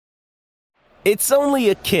It's only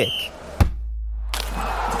a kick,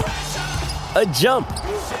 a jump,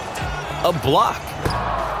 a block.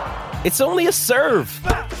 It's only a serve.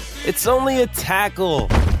 It's only a tackle,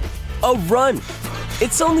 a run.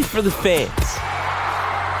 It's only for the fans.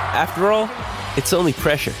 After all, it's only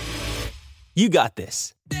pressure. You got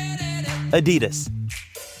this. Adidas.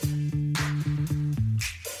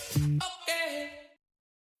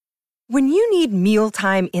 When you need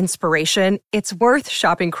mealtime inspiration, it's worth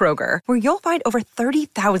shopping Kroger, where you'll find over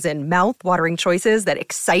 30,000 mouth-watering choices that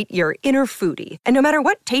excite your inner foodie. And no matter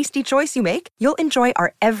what tasty choice you make, you'll enjoy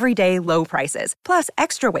our everyday low prices, plus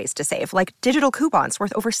extra ways to save, like digital coupons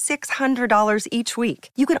worth over $600 each week.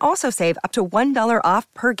 You can also save up to $1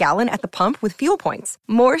 off per gallon at the pump with fuel points.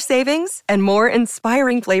 More savings and more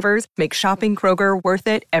inspiring flavors make shopping Kroger worth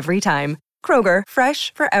it every time. Kroger,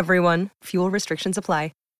 fresh for everyone. Fuel restrictions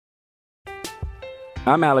apply.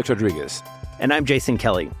 I'm Alex Rodriguez. And I'm Jason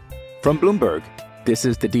Kelly. From Bloomberg, this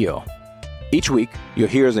is The Deal. Each week, you'll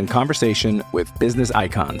hear us in conversation with business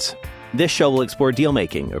icons. This show will explore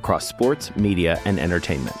deal-making across sports, media, and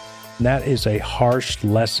entertainment. That is a harsh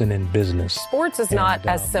lesson in business. Sports is not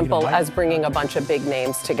as simple as bringing a bunch of big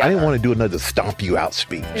names together. I didn't want to do another stomp you out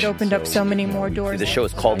speech. It opened up so many more doors. The show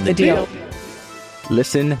is called The Deal.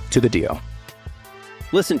 Listen to The Deal.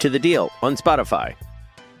 Listen to The Deal on Spotify.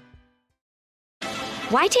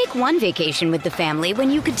 Why take one vacation with the family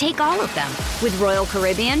when you could take all of them? With Royal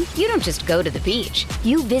Caribbean, you don't just go to the beach.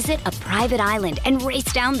 You visit a private island and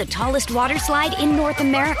race down the tallest water slide in North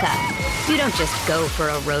America. You don't just go for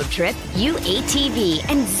a road trip. You ATV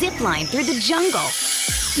and zip line through the jungle.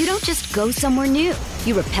 You don't just go somewhere new.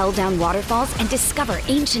 You rappel down waterfalls and discover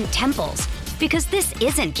ancient temples. Because this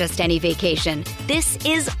isn't just any vacation. This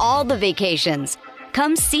is all the vacations.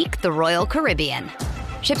 Come seek the Royal Caribbean.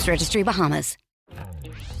 Ships Registry, Bahamas.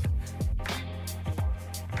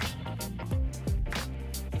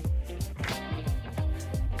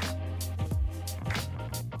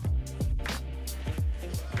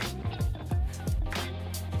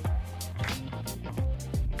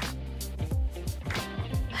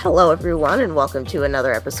 Hello, everyone, and welcome to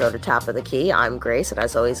another episode of Top of the Key. I'm Grace, and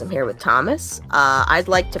as always, I'm here with Thomas. I'd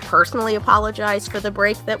like to personally apologize for the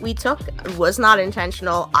break that we took. It was not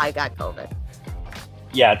intentional. I got COVID.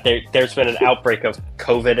 Yeah, there's been an outbreak of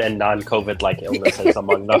COVID and non-COVID-like illnesses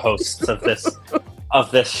among the hosts of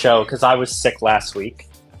this show, because I was sick last week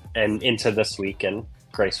and into this week, and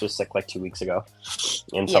Grace was sick like 2 weeks ago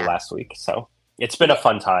into last week. So it's been a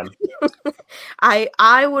fun time.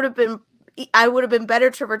 I would have been better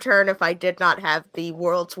to return if I did not have the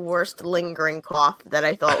world's worst lingering cough that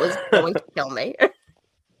I thought was going to kill me.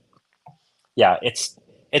 Yeah,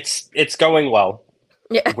 it's going well.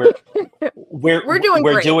 Yeah, we're doing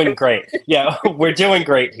great. Doing great. Yeah, we're doing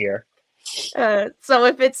great here. So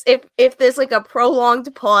if there's like a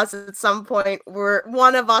prolonged pause at some point,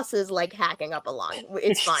 one of us is like hacking up a lung.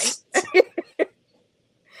 It's fine.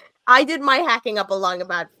 I did my hacking up a lung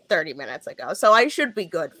about 30 minutes ago, so I should be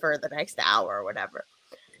good for the next hour or whatever.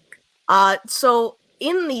 So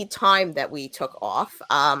in the time that we took off,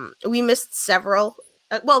 we missed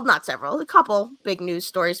a couple big news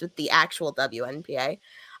stories with the actual WNBA.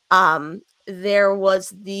 There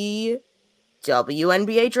was the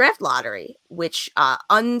WNBA draft lottery, which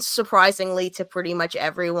unsurprisingly to pretty much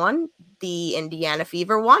everyone, the Indiana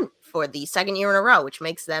Fever won for the second year in a row, which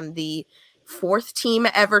makes them the fourth team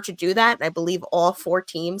ever to do that. I believe all four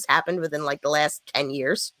teams happened within like the last 10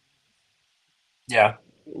 years. Yeah,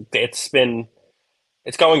 it's going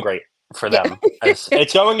great for them.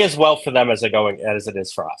 It's going as well for them as it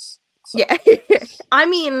is for us. So. Yeah. I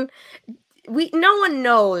mean, no one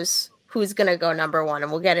knows who's going to go number one,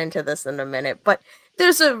 and we'll get into this in a minute, but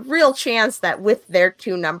there's a real chance that with their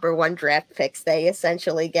two number one draft picks, they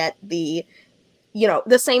essentially get the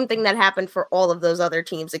same thing that happened for all of those other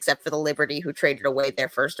teams, except for the Liberty, who traded away their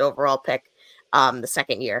first overall pick the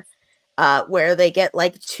second year, where they get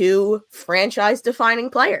like two franchise defining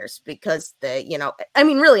players because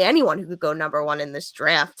really anyone who could go number one in this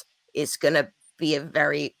draft is going to be a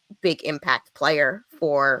very big impact player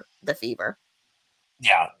for the Fever.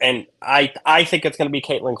 Yeah. And I think it's going to be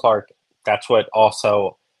Caitlin Clark. That's what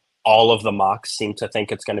also all of the mocks seem to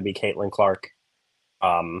think it's going to be Caitlin Clark.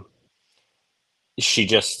 She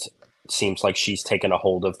just seems like she's taken a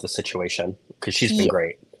hold of the situation because she's been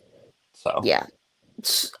great. So yeah.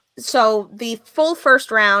 So the full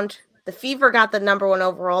first round, the Fever got the number one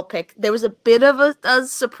overall pick. There was a bit of a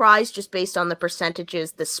surprise just based on the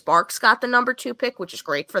percentages. The Sparks got the number two pick, which is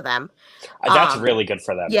great for them. That's really good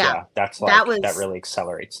for them. Yeah, that really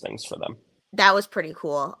accelerates things for them. that was pretty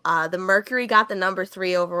cool. The Mercury got the number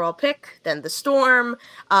 3 overall pick, then the Storm,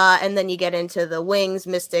 and then you get into the Wings,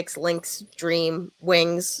 Mystics, Lynx, Dream,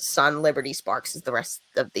 Wings, Sun, Liberty, Sparks is the rest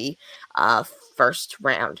of the first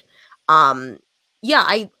round.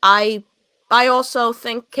 I also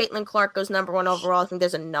think Caitlin Clark goes number 1 overall. I think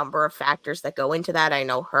there's a number of factors that go into that. I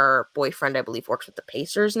know her boyfriend, I believe, works with the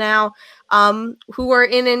Pacers now, who are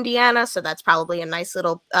in Indiana, so that's probably a nice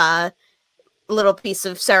little piece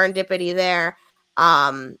of serendipity there.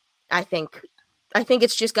 I think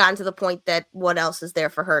it's just gotten to the point that what else is there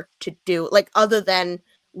for her to do, like, other than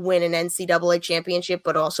win an NCAA championship,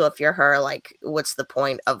 but also if you're her, like, what's the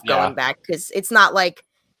point of going back? Because it's not like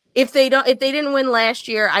if they didn't win last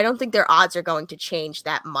year, I don't think their odds are going to change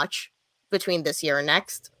that much between this year and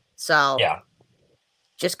next. So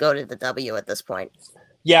just go to the W at this point.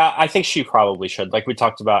 Yeah, I think she probably should. Like we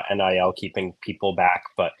talked about NIL keeping people back,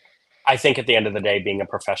 but I think at the end of the day, being a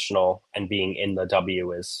professional and being in the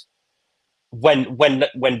W is when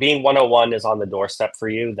being 101 is on the doorstep for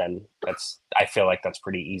you, then I feel like that's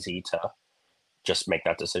pretty easy to just make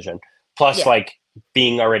that decision. Plus, like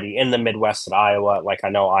being already in the Midwest at Iowa, like I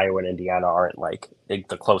know Iowa and Indiana aren't like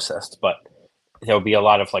the closest, but there'll be a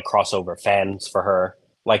lot of like crossover fans for her.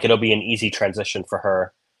 Like it'll be an easy transition for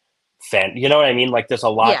her fan. You know what I mean? Like there's a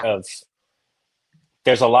lot of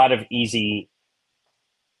easy.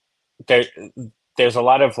 There's a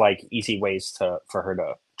lot of like easy ways for her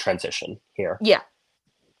to transition here. Yeah.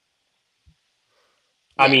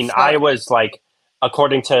 I mean, Iowa's like,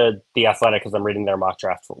 according to The Athletic, because I'm reading their mock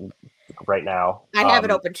draft right now. I have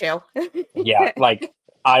it open too. Yeah, like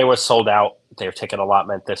Iowa sold out their ticket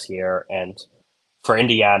allotment this year, and for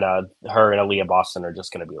Indiana, her and Aaliyah Boston are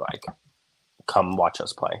just going to be like, come watch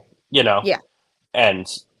us play, you know? Yeah. And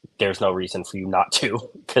there's no reason for you not to,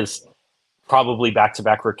 because probably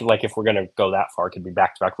back-to-back rookie, like if we're going to go that far, it could be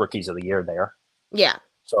back-to-back rookies of the year there. Yeah.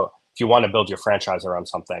 So if you want to build your franchise around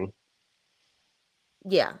something.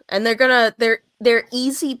 Yeah, and they're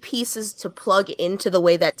easy pieces to plug into the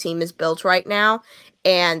way that team is built right now,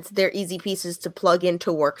 and they're easy pieces to plug in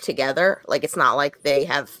to work together. Like it's not like they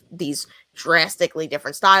have these drastically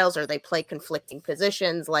different styles or they play conflicting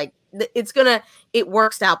positions. Like it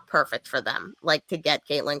works out perfect for them. Like to get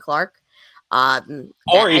Caitlin Clark,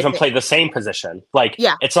 or even play the same position. Like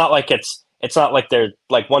it's not like they're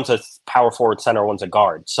like one's a power forward, center, one's a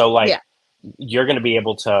guard. So like you're going to be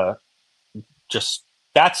able to just.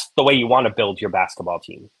 That's the way you want to build your basketball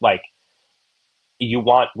team. Like you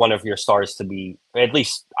want one of your stars to be, at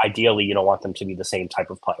least ideally, you don't want them to be the same type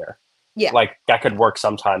of player. Yeah. Like that could work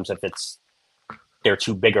sometimes if they're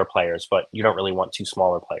two bigger players, but you don't really want two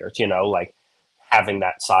smaller players, you know, like having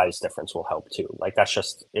that size difference will help too. Like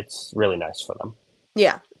it's really nice for them.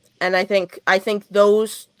 Yeah. And I think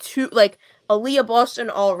those two, like Aaliyah Boston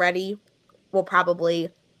already will probably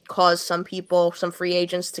cause some free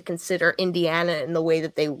agents to consider Indiana in the way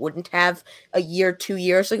that they wouldn't have 2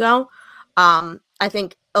 years ago. I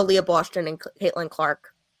think Aaliyah Boston and Caitlin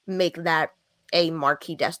Clark make that a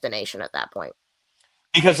marquee destination at that point.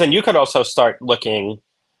 Because then you could also start looking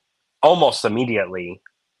almost immediately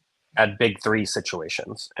at big three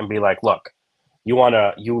situations and be like, look, you want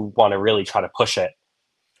to really try to push it.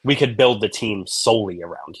 We could build the team solely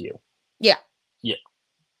around you. Yeah. Yeah.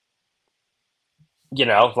 You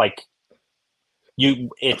know, like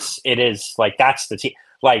it is like that's the team.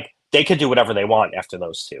 Like they could do whatever they want after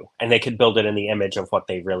those two, and they could build it in the image of what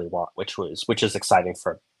they really want, which is exciting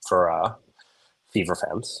for Fever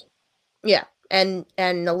fans. Yeah, and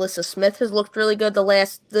Alyssa Smith has looked really good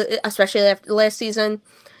especially after the last season.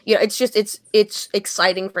 You know, it's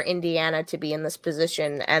exciting for Indiana to be in this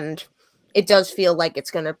position, and it does feel like it's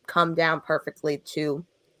going to come down perfectly to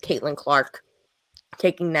Caitlin Clark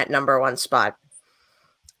taking that number 1 spot.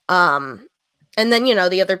 And then, you know,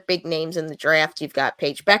 the other big names in the draft, you've got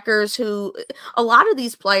Paige Beckers, who a lot of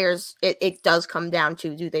these players, it does come down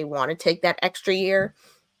to, do they want to take that extra year?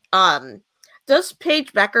 Does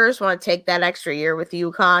Paige Beckers want to take that extra year with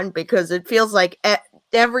UConn? Because it feels like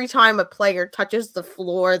every time a player touches the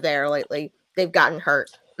floor there lately, they've gotten hurt.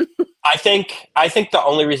 I think the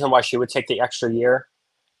only reason why she would take the extra year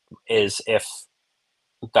is if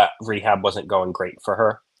that rehab wasn't going great for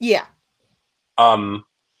her. Yeah.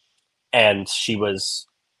 And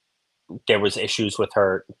there was issues with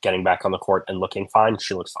her getting back on the court and looking fine.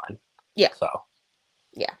 She looks fine. Yeah.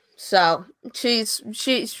 So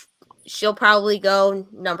she'll probably go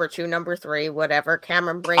number 2, number 3, whatever.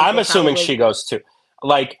 Cameron Brink. I'm assuming she goes too.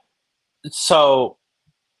 Like, so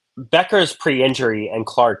Becker's pre-injury and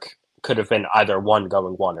Clark could have been either one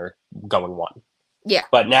going 1 or going 1. Yeah.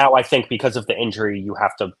 But now I think because of the injury,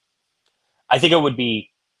 I think it would be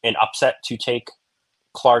an upset to take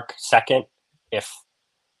Clark second if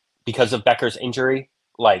because of Becker's injury.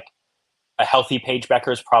 Like a healthy Paige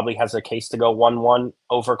Beckers probably has a case to go 1-1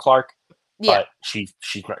 over Clark, but she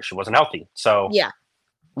wasn't healthy. So yeah,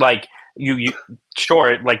 like you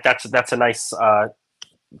sure, like that's a nice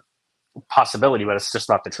possibility, but it's just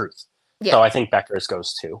not the truth. Yeah. So I think Beckers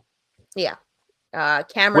goes 2. Yeah.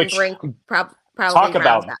 Cameron Brink probably talk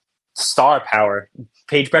about that. Star power.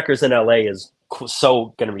 Paige Beckers in LA is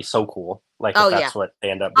so going to be so cool. Like if that's what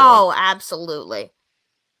they end up doing. Oh, absolutely.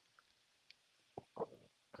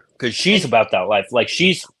 Because she's about that life. Like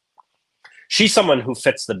she's someone who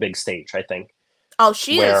fits the big stage, I think. Oh,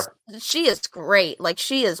 she is great. Like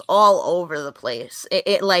she is all over the place.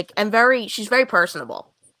 She's very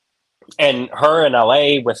personable. And her in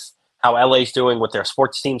LA with how LA's doing with their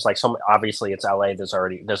sports teams, like obviously it's LA.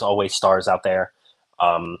 There's always stars out there.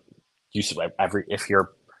 I'm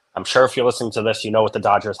sure if you're listening to this, you know what the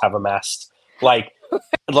Dodgers have amassed. Like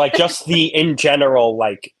just the in general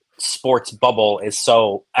like sports bubble is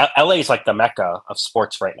so. LA is like the mecca of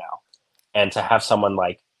sports right now, and to have someone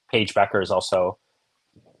like Paige Beckers also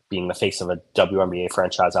being the face of a WNBA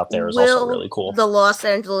franchise out there is also really cool. The Los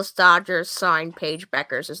Angeles Dodgers sign Paige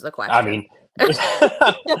Beckers is the question. I mean.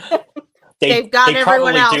 They've got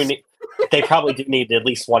everyone else. They probably do need at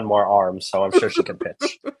least one more arm, so I'm sure she can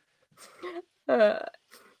pitch.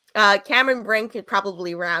 Cameron Brink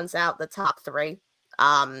probably rounds out the top 3.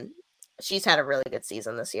 She's had a really good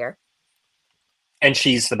season this year, and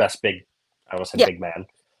she's the best big. I almost said big man,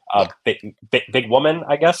 big woman.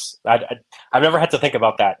 I guess I've never had to think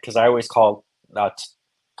about that because I always call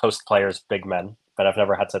post players big men, but I've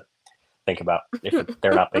never had to think about if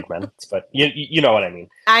they're not big men, but you know what I mean.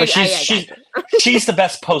 But she's the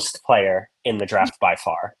best post player in the draft by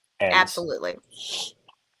far. And, absolutely.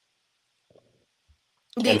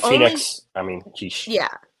 Phoenix, I mean, geez. Yeah.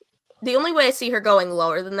 The only way I see her going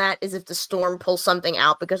lower than that is if the Storm pulls something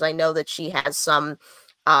out, because I know that she has some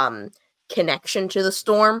connection to the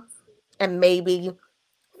Storm, and maybe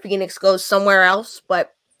Phoenix goes somewhere else,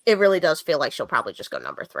 but it really does feel like she'll probably just go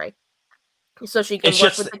number 3. So she can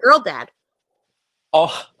work with the girl dad.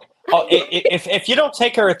 If you don't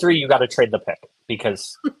take her at 3, you got to trade the pick,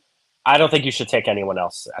 because I don't think you should take anyone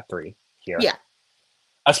else at 3 here. Yeah.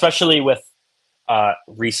 Especially with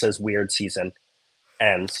Risa's weird season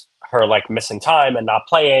and her like missing time and not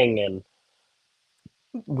playing, and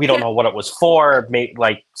we don't know what it was for.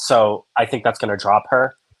 So I think that's going to drop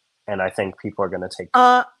her, and I think people are going to take.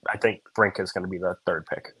 I think Brink is going to be the 3rd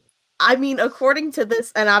pick. I mean, according to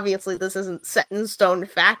this, and obviously this isn't set in stone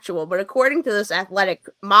factual, but according to this athletic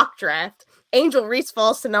mock draft, Angel Reese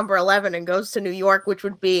falls to number 11 and goes to New York, which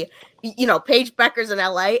would be, Paige Beckers in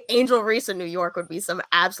LA. Angel Reese in New York would be some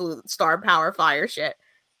absolute star power fire shit.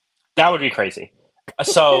 That would be crazy.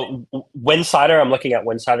 So Winsider, I'm looking at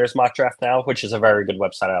Winsider's mock draft now, which is a very good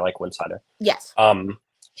website. I like Winsider. Yes.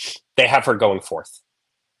 They have her going 4th.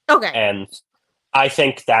 Okay. And I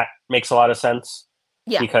think that makes a lot of sense.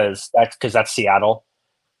 Yeah. Because that's Seattle.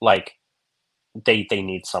 Like they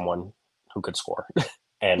need someone who could score.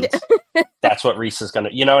 And that's what Reese is gonna,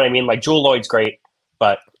 you know what I mean? Like Jewel Lloyd's great,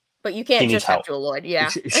 but you can't just have Jewel Lloyd, yeah.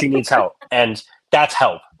 She needs help. And that's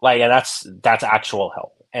help. Like, and that's actual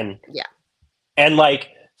help. And yeah. And like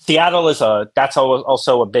Seattle that's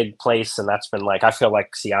also a big place, and that's been like, I feel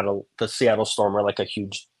like the Seattle Storm are like a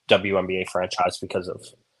huge WNBA franchise because of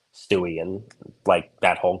Stewie and like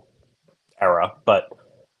that whole era. But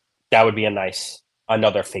that would be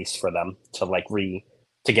another face for them to like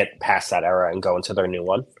to get past that era and go into their new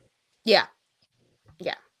one. Yeah.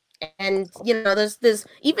 Yeah. And there's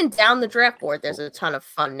even down the draft board, there's a ton of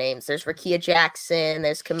fun names. There's Rakia Jackson,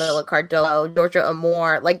 there's Camila Cardo, Georgia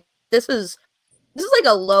Amore. Like this is like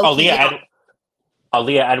a low.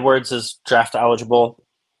 Aaliyah Edwards is draft eligible.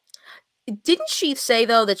 Didn't she say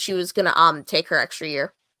though that she was gonna take her extra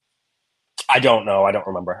year? I don't know. I don't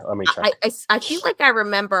remember. Let me check. I feel like I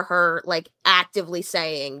remember her like actively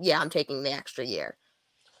saying, "Yeah, I'm taking the extra year."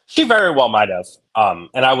 She very well might have,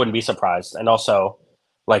 and I wouldn't be surprised. And also,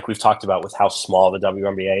 like we've talked about with how small the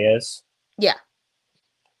WNBA is. Yeah.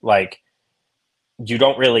 Like, you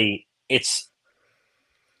don't really.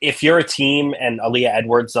 If you're a team and Aaliyah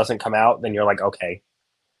Edwards doesn't come out, then you're like, okay,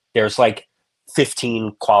 there's like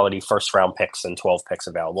 15 quality first round picks and 12 picks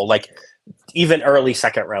available. Like even early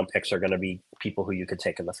second round picks are going to be people who you could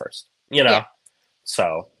take in the first, Yeah.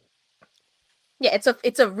 So. Yeah, it's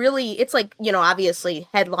like, obviously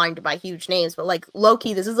headlined by huge names, but like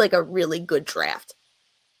low-key, this is like a really good draft.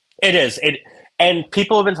 It is. And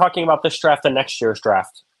people have been talking about this draft and next year's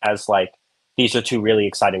draft as like, these are 2 really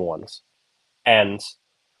exciting ones. And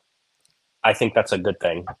I think that's a good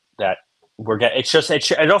thing that we're getting.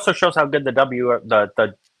 It also shows how good the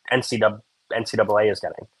NCAA is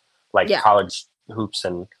getting. Like college hoops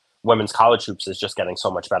and women's college hoops is just getting so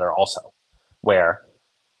much better also, where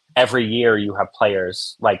every year you have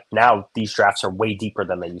players, like now these drafts are way deeper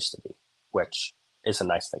than they used to be, which is a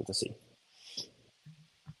nice thing to see.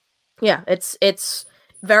 Yeah, it's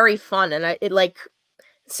very fun, and it like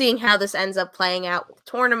seeing how this ends up playing out with the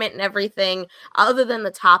tournament and everything. Other than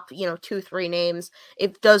the top, 2-3 names,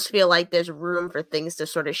 it does feel like there's room for things to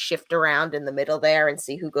sort of shift around in the middle there and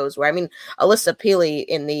see who goes where. I mean, Alyssa Peely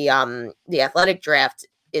in the athletic draft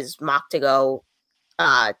is mocked to go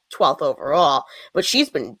 12th overall, but she's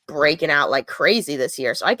been breaking out like crazy this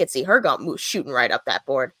year, so I could see her shooting right up that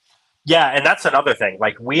board. Yeah, and that's another thing.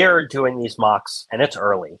 Like, we're doing these mocks, and it's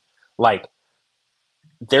early. Like,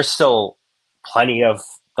 there's still plenty of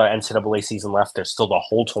the NCAA season left. There's still the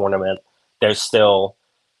whole tournament. There's still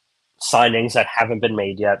signings that haven't been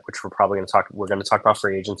made yet, which we're going to talk about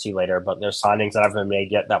free agency later, but there's signings that haven't been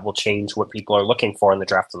made yet that will change what people are looking for in the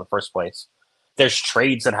draft in the first place. There's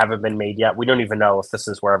trades that haven't been made yet. We don't even know if this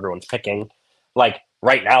is where everyone's picking. Like,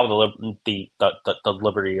 right now, the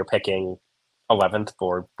Liberty are picking 11th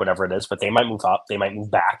or whatever it is, but they might move up, they might move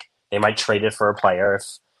back, they might trade it for a player if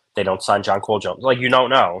they don't sign Jonquel Jones. Like, you don't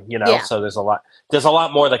know, Yeah. So there's a lot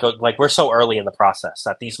more like we're so early in the process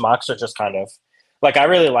that these mocks are just kind of like, I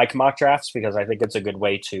really like mock drafts because I think it's a good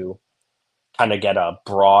way to kind of get a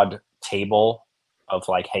broad table of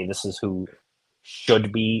like, hey, this is who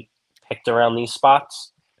should be picked around these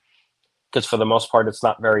spots. Because for the most part, it's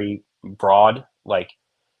not very broad. Like,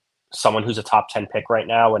 someone who's a top 10 pick right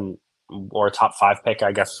now or a top 5 pick,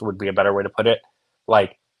 I guess would be a better way to put it.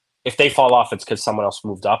 Like, if they fall off, it's because someone else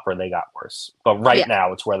moved up or they got worse. But right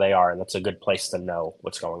now, it's where they are, and it's a good place to know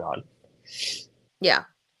what's going on. Yeah.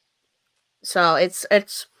 So this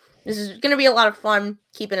is going to be a lot of fun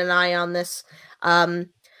keeping an eye on this.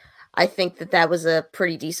 I think that was a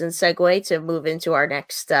pretty decent segue to move into our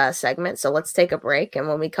next segment. So let's take a break, and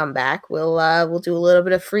when we come back, we'll do a little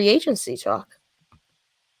bit of free agency talk.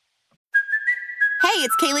 Hey,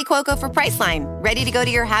 it's Kaylee Cuoco for Priceline. Ready to go to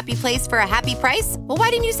your happy place for a happy price? Well, why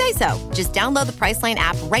didn't you say so? Just download the Priceline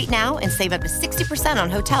app right now and save up to 60% on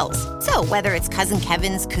hotels. So whether it's Cousin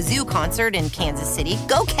Kevin's Kazoo Concert in Kansas City,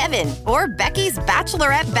 go Kevin, or Becky's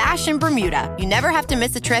Bachelorette Bash in Bermuda, you never have to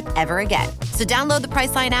miss a trip ever again. So download the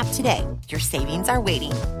Priceline app today. Your savings are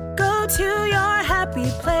waiting. Go to your happy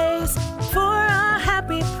place for a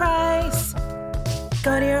happy price.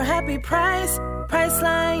 Go to your happy price,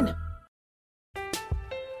 Priceline.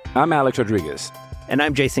 I'm Alex Rodriguez. And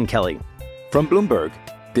I'm Jason Kelly. From Bloomberg,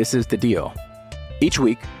 this is The Deal. Each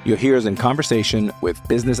week, you'll hear us in conversation with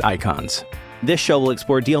business icons. This show will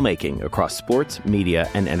explore deal-making across sports, media,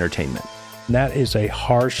 and entertainment. That is a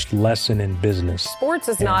harsh lesson in business. Sports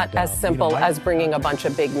is not as simple as bringing a bunch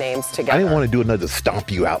of big names together. I didn't want to do another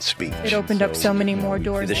stomp you out speech. It opened up so many more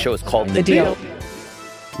doors. The show is called The Deal.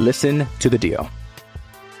 Listen to The Deal.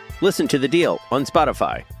 Listen to The Deal on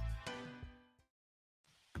Spotify.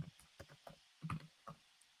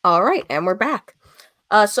 All right, and we're back.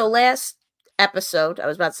 So last episode, I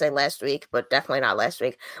was about to say last week, but definitely not last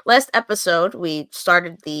week. Last episode, we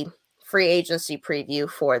started the free agency preview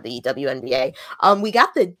for the WNBA. We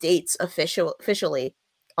got the dates officially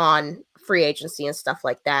on free agency and stuff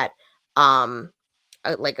like that.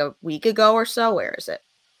 Like a week ago or so. Where is it?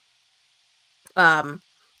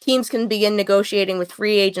 Teams can begin negotiating with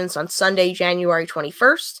free agents on Sunday, January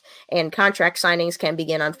 21st, and contract signings can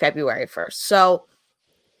begin on February 1st. So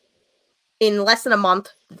in less than a month,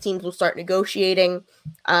 the teams will start negotiating,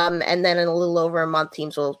 and then in a little over a month,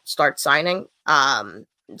 teams will start signing.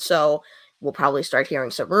 So we'll probably start hearing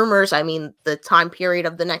some rumors. I mean, the time period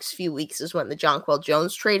of the next few weeks is when the Jonquel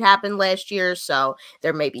Jones trade happened last year, so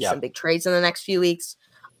there may be some big trades in the next few weeks.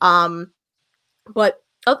 But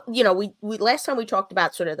we last time we talked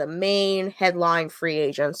about sort of the main headline free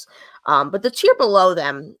agents, but the tier below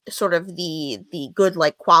them, sort of the good,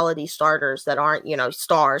 like, quality starters that aren't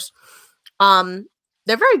stars.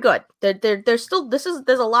 They're very good. They're still, there's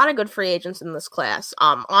a lot of good free agents in this class.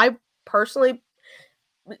 I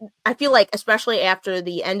feel like, especially after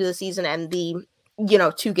the end of the season and the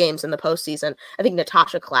 2 games in the postseason, I think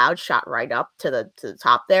Natasha Cloud shot right up to the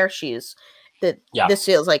top there. This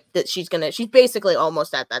feels like that she's basically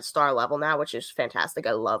almost at that star level now, which is fantastic.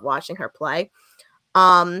 I love watching her play.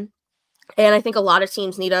 And I think a lot of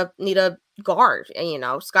teams need a guard. And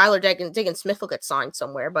Skylar Diggins-Smith will get signed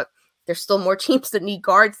somewhere, but there's still more teams that need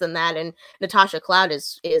guards than that. And Natasha Cloud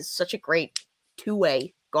is such a great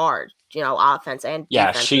two-way guard, offense and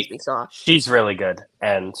defense. We saw. She's really good.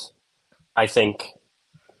 And I think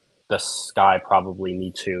the Sky probably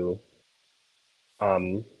need to.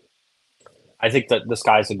 I think that the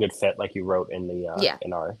Sky's a good fit, like you wrote in the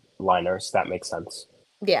in our liners. That makes sense.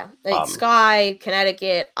 Yeah, like Sky,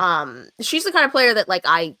 Connecticut. She's the kind of player that like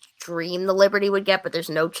I dream the Liberty would get, but there's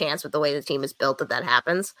no chance with the way the team is built that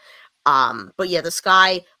happens. But yeah, the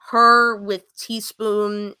Sky, her with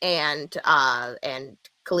Teaspoon and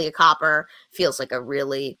Kalia Copper feels like a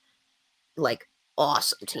really like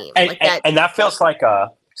awesome team. And, like that, and that feels like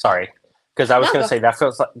sorry, because I was going to say that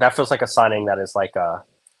feels like a signing that is like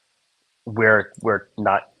we're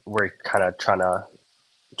kind of trying to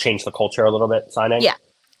change the culture a little bit signing. Yeah,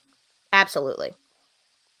 absolutely.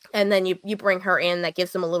 And then you bring her in, that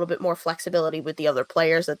gives them a little bit more flexibility with the other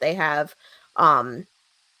players that they have.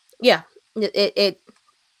 Yeah, it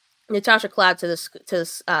Natasha Cloud to this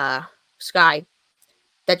Sky,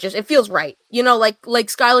 that just it feels right. You know, like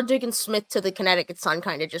Skylar Diggins Smith to the Connecticut Sun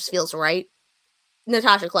kind of just feels right.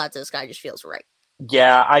 Natasha Cloud to the Sky just feels right.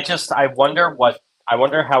 Yeah, I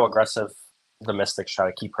wonder how aggressive the Mystics try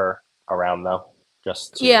to keep her around though.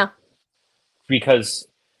 Because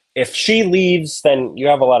if she leaves, then you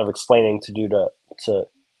have a lot of explaining to do to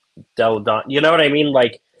Delle Donne. You know what I mean?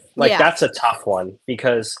 Like that's a tough one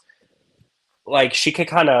because like she could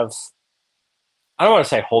kind of, I don't want to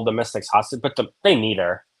say hold the Mystics hostage, but they need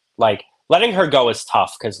her. Like letting her go is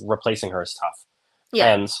tough because replacing her is tough.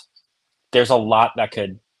 Yeah. And there's a lot that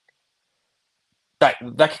could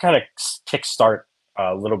kind of kickstart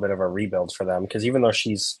a little bit of a rebuild for them, because even though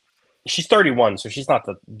she's 31, so she's not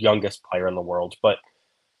the youngest player in the world, but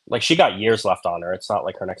like she got years left on her. It's not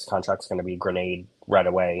like her next contract's going to be grenade right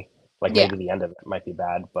away. Like maybe the end of it might be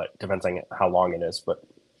bad, but depends on how long it is. But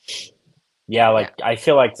I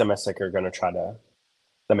feel like the Mystics are going to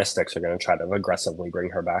try to aggressively bring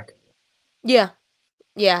her back. Yeah.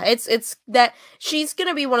 Yeah, it's that she's going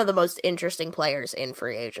to be one of the most interesting players in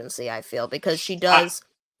free agency, I feel, because she feels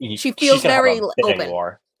very open.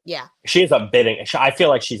 War. Yeah. She is I feel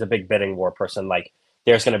like she's a big bidding war person. Like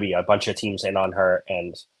there's going to be a bunch of teams in on her,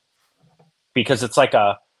 and because it's like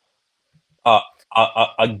a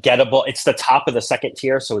gettable, it's the top of the second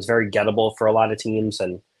tier, so it's very gettable for a lot of teams,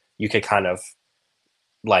 and you could kind of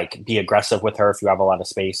like be aggressive with her if you have a lot of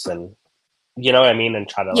space, and you know what I mean, and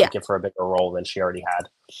try to like give her a bigger role than she already had.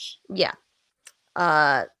 Yeah.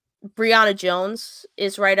 Brianna Jones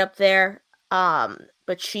is right up there.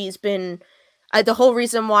 But she's been part of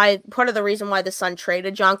the reason why the Sun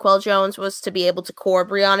traded Jonquel Jones was to be able to core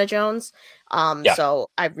Brianna Jones. So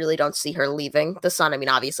I really don't see her leaving the Sun. I mean,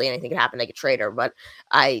 obviously anything could happen, they could trade her, but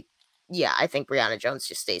I think Brianna Jones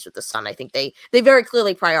just stays with the Sun. I think they very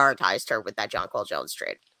clearly prioritized her with that Jonquel Jones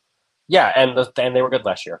trade. Yeah, and they were good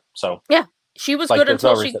last year. So yeah, she was good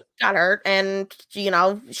until she got hurt, and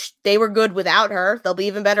they were good without her. They'll be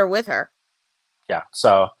even better with her. Yeah,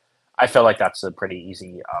 so I feel like that's a pretty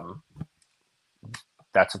easy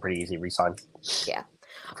re-sign. Yeah.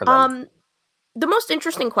 For them. The most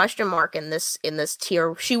interesting question mark in this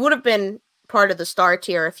tier, she would have been part of the star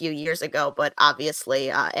tier a few years ago, but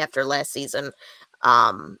obviously after last season,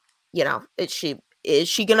 is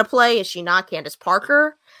she gonna play? Is she not? Candace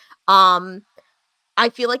Parker. I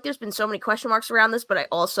feel like there's been so many question marks around this, but I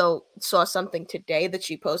also saw something today that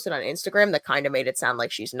she posted on Instagram that kind of made it sound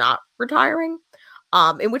like she's not retiring.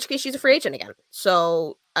 In which case she's a free agent again.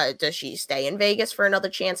 So does she stay in Vegas for another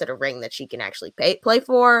chance at a ring that she can actually play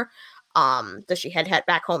for? Does she head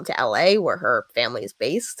back home to LA where her family is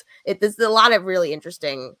based? There's a lot of really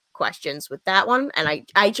interesting questions with that one. And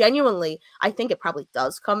I genuinely think it probably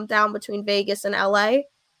does come down between Vegas and LA.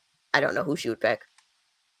 I don't know who she would pick.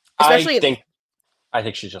 Especially I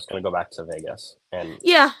think she's just going to go back to Vegas. And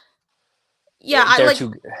yeah.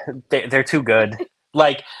 They're too good.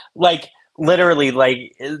 like literally,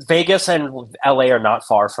 like Vegas and LA are not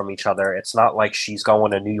far from each other. It's not like she's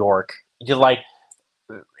going to New York.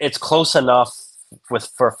 It's close enough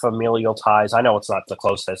for familial ties. I know it's not the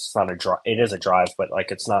closest. It's not a drive. It is a drive, but like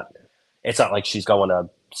it's not like she's going to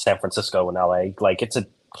San Francisco and LA. Like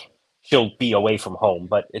she'll be away from home,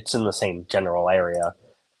 but it's in the same general area.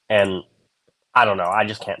 And I don't know. I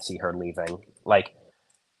just can't see her leaving. Like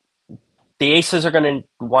the Aces are going to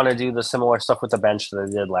want to do the similar stuff with the bench that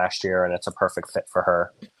they did last year, and it's a perfect fit for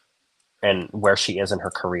her and where she is in her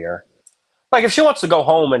career. Like if she wants to go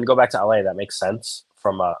home and go back to LA, that makes sense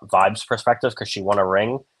from a vibes perspective because she won a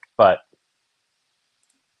ring, but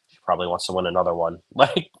she probably wants to win another one.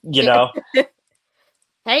 Like,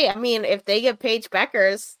 Hey, I mean, if they get Paige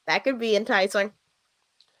Beckers, that could be enticing.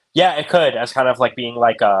 Yeah, it could, as kind of like being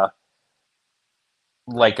like a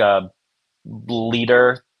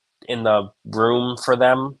leader in the room for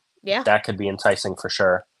them. Yeah. That could be enticing for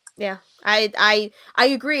sure. Yeah, I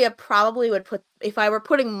agree. I probably would put, if I were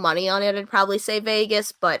putting money on it, I'd probably say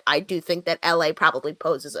Vegas, but I do think that LA probably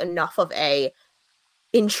poses enough of a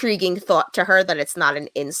intriguing thought to her that it's not an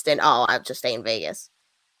instant, oh, I'll just stay in Vegas.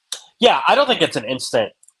 Yeah, I don't think it's an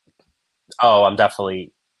instant, oh, I'm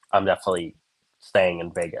definitely staying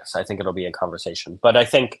in Vegas. I think it'll be a conversation. But I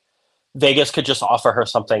think Vegas could just offer her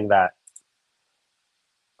something that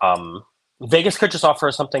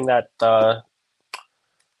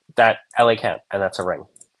that LA can't, and that's a ring.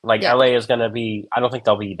 Like, LA is going to be, I don't think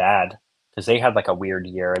they'll be bad, because they had like a weird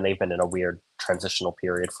year, and they've been in a weird transitional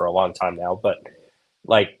period for a long time now. But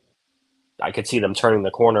like, I could see them turning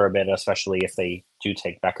the corner a bit, especially if they do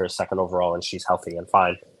take Becker's second overall and she's healthy and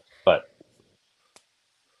fine. But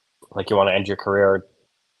like, you want to end your career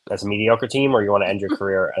as a mediocre team, or you want to end your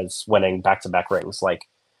career as winning back-to-back rings? Like,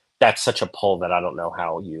 that's such a pull that I don't know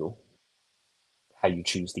how you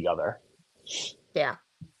choose the other. Yeah.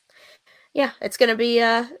 Yeah, it's going to be,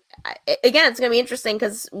 again, it's going to be interesting,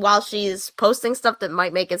 because while she's posting stuff that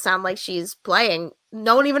might make it sound like she's playing,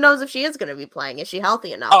 no one even knows if she is going to be playing. Is she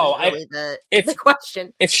healthy enough? Oh, really the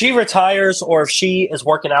question. If she retires, or if she is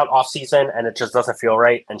working out off season and it just doesn't feel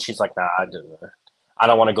right, and she's like, nah, I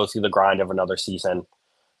don't want to go through the grind of another season.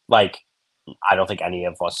 Like, I don't think any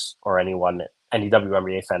of us or any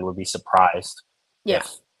WNBA fan would be surprised if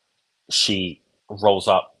she rolls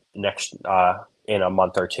up next in a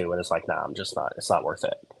month or two and is like, nah, it's not worth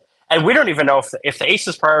it. And we don't even know if the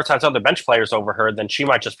Aces prioritize other bench players over her, then she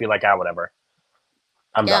might just be like, whatever,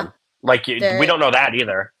 I'm done. Like, we don't know that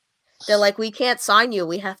either. They're like, we can't sign you.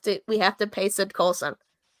 We have to pay Sid Colson.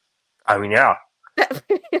 I mean, yeah.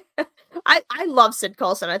 I love Sid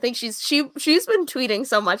Colson. I think she's been tweeting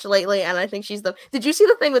so much lately, and I think did you see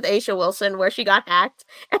the thing with Aisha Wilson where she got hacked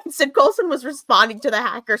and Sid Colson was responding to the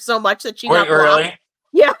hacker so much that she got blocked? Really?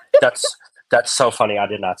 Yeah. That's so funny. I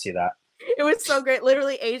did not see that. It was so great.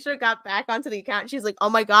 Literally, Asia got back onto the account and she's like, oh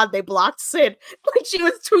my God, they blocked Sid. Like, she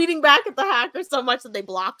was tweeting back at the hacker so much that they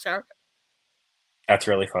blocked her. That's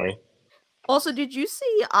really funny. Also, did you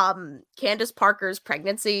see Candace Parker's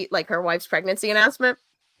pregnancy, like her wife's pregnancy announcement?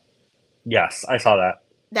 Yes, I saw that.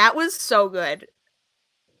 That was so good.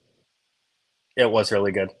 It was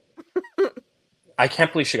really good. I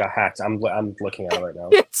can't believe she got hacked. I'm looking at it right now.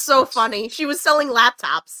 It's so funny. She was selling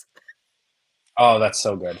laptops. Oh, that's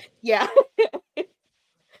so good. Yeah.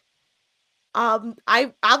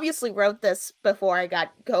 I obviously wrote this before I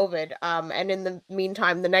got COVID. And in the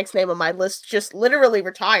meantime, the next name on my list just literally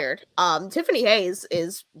retired. Tiffany Hayes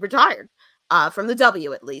is retired. From the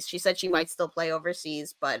W, at least. She said she might still play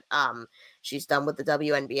overseas, but she's done with the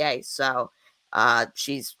WNBA, so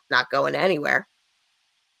she's not going anywhere.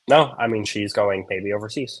 No, I mean, she's going maybe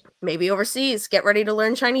overseas. Maybe overseas. Get ready to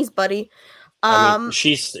learn Chinese, buddy. I mean,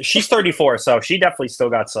 she's 34, so she definitely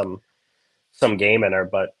still got some game in her,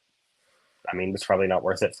 but I mean, it's probably not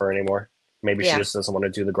worth it for her anymore. Maybe she just doesn't want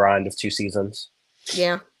to do the grind of 2 seasons.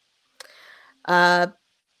 Yeah.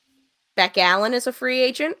 Beck Allen is a free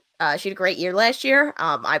agent. She had a great year last year.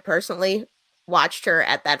 I personally watched her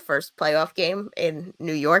at that first playoff game in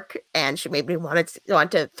New York, and she made me want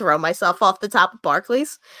to throw myself off the top of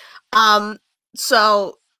Barclays.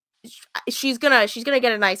 So she's gonna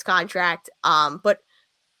get a nice contract. But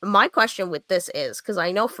my question with this is, because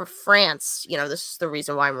I know for France, this is the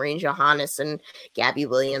reason why Marine Johannes and Gabby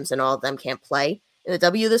Williams and all of them can't play in the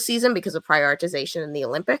W this season because of prioritization in the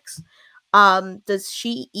Olympics. Does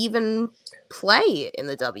she even play in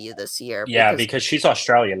the W this year? Yeah, because she's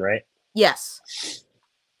Australian, right? Yes.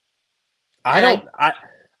 I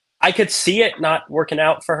could see it not working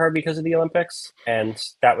out for her because of the Olympics, and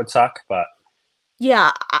that would suck, but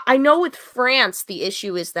yeah, I know with France, the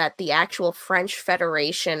issue is that the actual French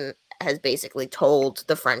Federation has basically told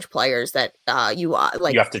the French players that you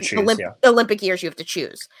have to choose. Olympic years, you have to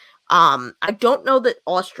choose. I don't know that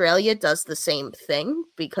Australia does the same thing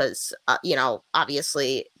because,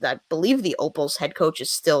 obviously, I believe the Opals head coach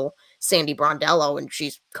is still Sandy Brondello, and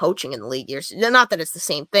she's coaching in the league years. Not that it's the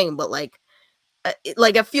same thing, but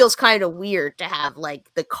it feels kind of weird to have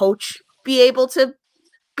the coach be able to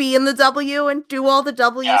be in the W and do all the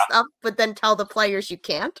W stuff, but then tell the players you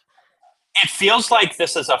can't. It feels like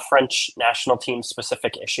this is a French national team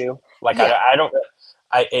specific issue.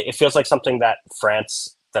 It feels like something that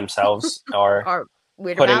France themselves are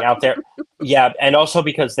putting out there. Yeah, and also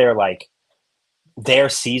because they're their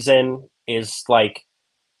season is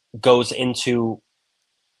goes into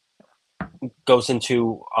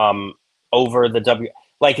over the W.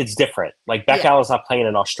 It's different. Beck Allen's not playing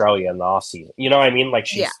in Australia in the off season. You know what I mean?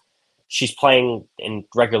 She's playing in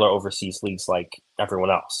regular overseas leagues like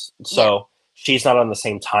everyone else. So she's not on the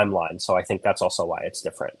same timeline. So I think that's also why it's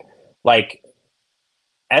different. Like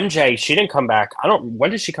MJ, she didn't come back.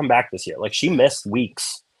 When did she come back this year? Like she missed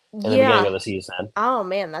weeks in the beginning of the season. Oh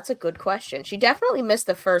man, that's a good question. She definitely missed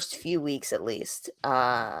the first few weeks at least.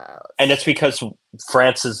 And it's because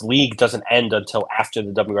France's league doesn't end until after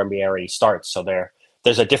the WNBA already starts. So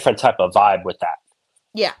there's a different type of vibe with that.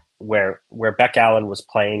 Yeah. Where Beck Allen was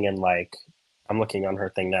playing in, like, I'm looking on her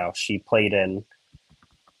thing now. She plays in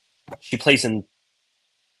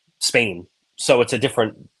Spain. So it's a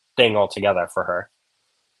different thing altogether for her.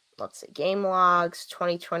 Let's see. Game logs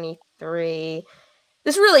 2023.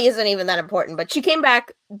 This really isn't even that important, but she came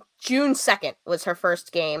back June 2nd was her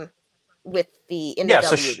first game with the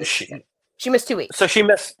WNBA. She missed 2 weeks. So she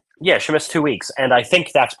missed 2 weeks. And I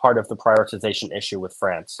think that's part of the prioritization issue with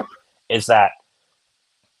France is that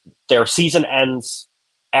their season ends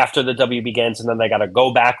after the W begins, and then they got to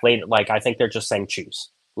go back later. Like, I think they're just saying choose.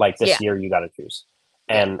 Like, this year you got to choose.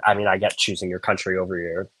 And, I mean, I get choosing your country over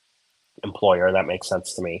your employer. That makes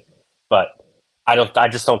sense to me. But I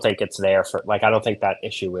just don't think it's there for, like, I don't think that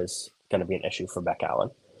issue is going to be an issue for Beck Allen.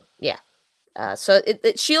 Yeah. So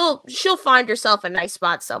she'll find herself a nice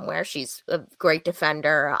spot somewhere. She's a great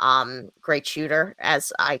defender, great shooter,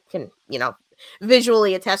 as I can,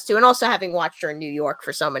 visually attest to, and also having watched her in New York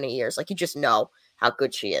for so many years, like you just know how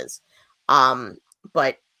good she is.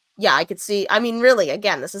 But yeah, I could see, I mean, really,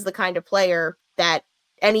 again, this is the kind of player that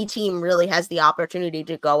any team really has the opportunity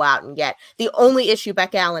to go out and get. The only issue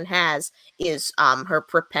Beck Allen has is her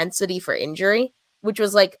propensity for injury, which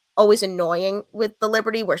was like always annoying with the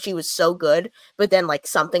Liberty, where she was so good, but then like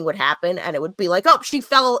something would happen and it would be like, oh, she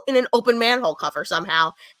fell in an open manhole cover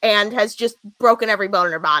somehow and has just broken every bone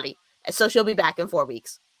in her body. So she'll be back in 4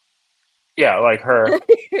 weeks. Yeah, like her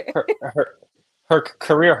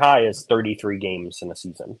career high is 33 games in a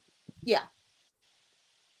season. Yeah.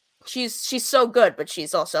 She's so good, but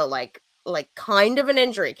she's also like kind of an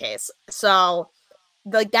injury case. So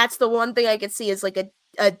like that's the one thing I could see is like a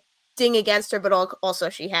ding against her, but also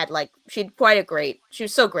she was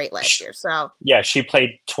so great last year. So yeah, she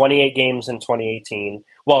played 28 games in 2018.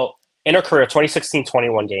 Well, in her career, 2016,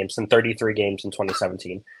 21 games and 33 games in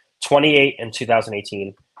 2017. 28 in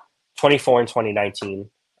 2018, 24 in 2019,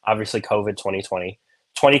 obviously COVID 2020,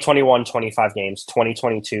 2021, 25 games,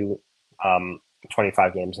 2022,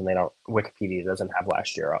 25 games, and Wikipedia doesn't have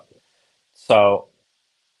last year up. So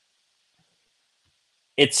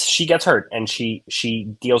she gets hurt and she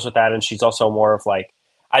deals with that, and she's also more of like,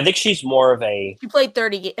 I think she's more of a... She played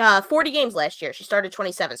 40 games last year. She started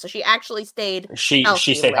 27, so she actually stayed She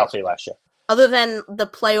stayed healthy last year. Other than the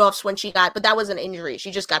playoffs when but that was an injury.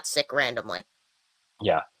 She just got sick randomly.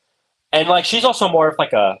 Yeah. And like, she's also more of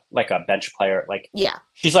like a bench player. Like, yeah,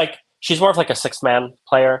 she's more of like a 6-man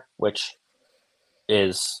player, which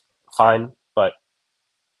is fine, but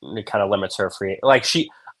it kind of limits her free. Like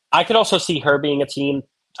I could also see her being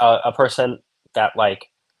a person that like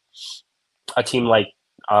a team like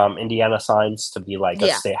Indiana signs to be like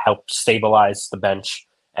help stabilize the bench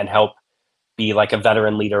and help be like a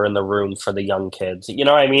veteran leader in the room for the young kids. You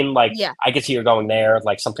know what I mean? Like, I could see her going there,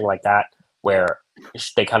 like something like that, where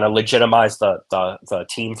they kind of legitimize the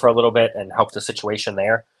team for a little bit and help the situation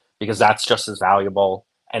there, because that's just as valuable,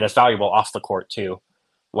 and it's valuable off the court too,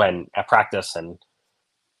 when at practice. And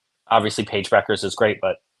obviously Paige Beckers is great,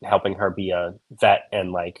 but helping her be a vet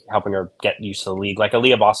and like helping her get used to the league. Like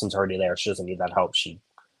Aaliyah Boston's already there. She doesn't need that help. She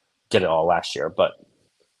did it all last year, but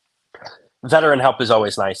veteran help is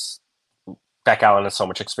always nice. Beck Allen has so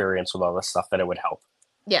much experience with all this stuff that it would help.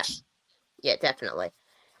 Yeah. Yeah, definitely.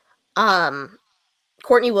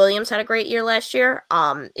 Courtney Williams had a great year last year.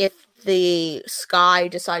 If the Sky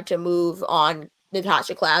decide to move on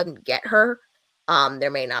Natasha Cloud and get her,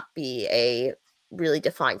 there may not be a really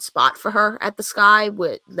defined spot for her at the Sky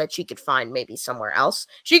that she could find maybe somewhere else.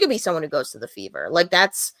 She could be someone who goes to the Fever. Like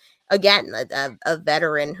that's, again, a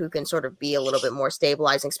veteran who can sort of be a little bit more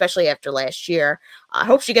stabilizing, especially after last year. I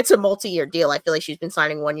hope she gets a multi-year deal. I feel like she's been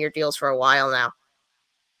signing 1-year deals for a while now.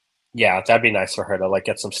 Yeah, that'd be nice for her to like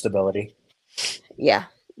get some stability. Yeah,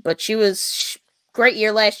 but she was great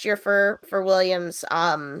year last year for Williams.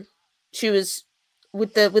 She was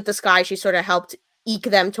with the Sky. She sort of helped eke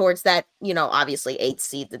them towards that, obviously 8th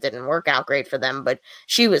seed that didn't work out great for them, but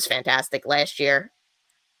she was fantastic last year.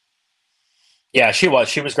 Yeah, she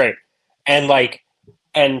was great. And like,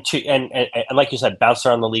 and like you said, bounced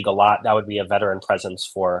around the league a lot. That would be a veteran presence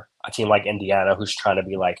for a team like Indiana, who's trying to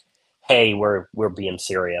be like, hey, we're being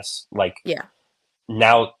serious. Like, yeah,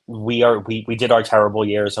 now we did our terrible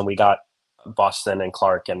years and we got Boston and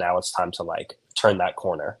Clark, and now it's time to like turn that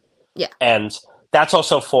corner. Yeah. And that's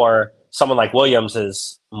also for someone like Williams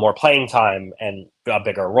is more playing time and a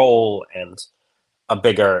bigger role and a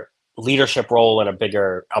bigger leadership role and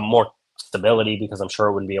a more stability, because I'm sure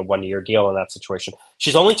it wouldn't be a 1-year deal in that situation.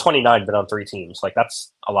 She's only 29, been on 3 teams. Like,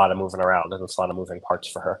 that's a lot of moving around, and it's a lot of moving parts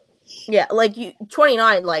for her. Yeah, like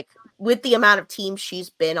 29, like with the amount of teams she's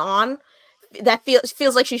been on, that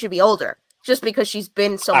feels like she should be older just because she's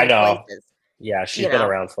been so many places. Yeah, she's been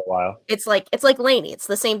around for a while. It's like Lainey. It's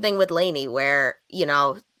the same thing with Lainey, where,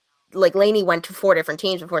 like Lainey went to 4 different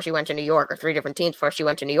teams before she went to New York, or 3 different teams before she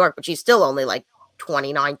went to New York, but she's still only like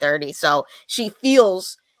 29, 30. So she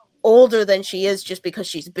feels older than she is just because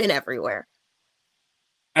she's been everywhere.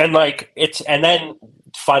 And and then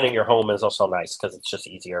finding your home is also nice because it's just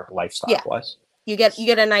easier lifestyle wise. You get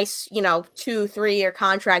a nice, 2-3 year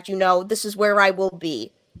contract. This is where I will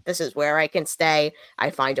be. This is where I can stay. I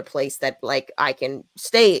find a place that like I can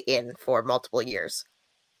stay in for multiple years.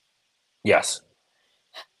 Yes.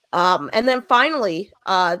 And then finally,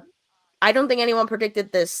 I don't think anyone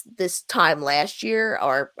predicted this time last year,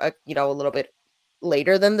 or a little bit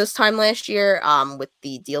later than this time last year, with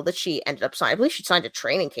the deal that she ended up signing. I believe she signed a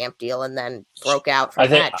training camp deal and then broke out from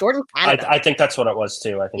that. Jordan Canada. I think that's what it was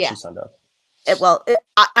too. I think she signed up.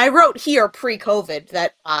 I wrote here pre-COVID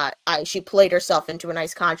that she played herself into a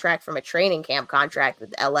nice contract from a training camp contract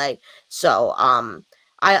with LA. So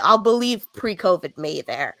I'll believe pre-COVID May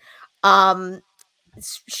there.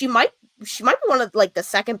 She might be one of like the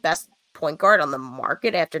second best point guard on the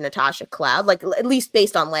market after Natasha Cloud, like at least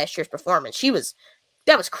based on last year's performance.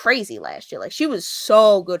 That was crazy last year. Like, she was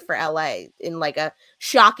so good for LA in like a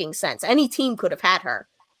shocking sense. Any team could have had her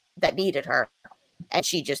that needed her, and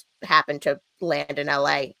she just happened to land in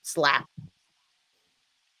LA slap.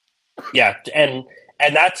 Yeah, and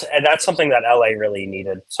that's something that LA really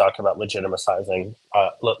needed. Talking about legitimizing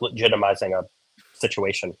a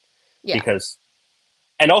situation, because,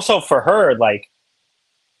 and also for her, like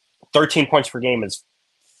 13 points per game is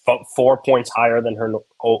 4 points higher than her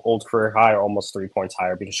old career high, or almost 3 points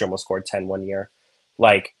higher, because she almost scored 10 one year.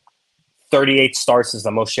 Like 38 starts is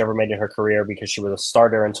the most she ever made in her career, because she was a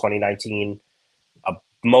starter in 2019,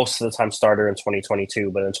 most of the time starter in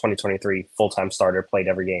 2022, but in 2023, full-time starter, played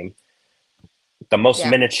every game. The most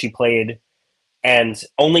minutes she played, and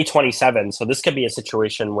only 27. So this could be a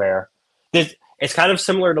situation where it's kind of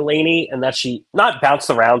similar to Lainey in that she not bounced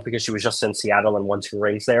around because she was just in Seattle and won 2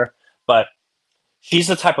 rings there, but she's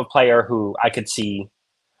the type of player who I could see.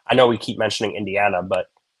 I know we keep mentioning Indiana,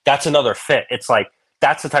 but that's another fit. It's like,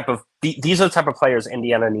 that's the type of, these are the type of players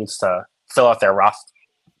Indiana needs to fill out their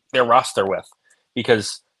roster with,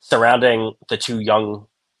 because surrounding the 2 young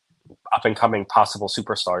up and coming possible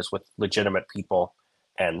superstars with legitimate people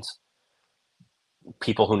and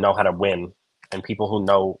people who know how to win and people who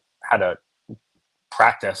know how to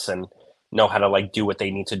practice and know how to like do what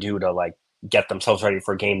they need to do to like get themselves ready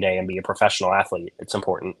for game day and be a professional athlete. It's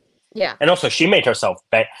important. Yeah. And also she made herself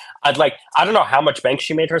bank. I don't know how much bank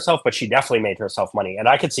she made herself, but she definitely made herself money. And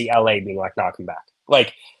I could see LA being like, nah, come back.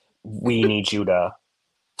 Like, we need you to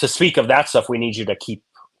speak of that stuff. We need you to keep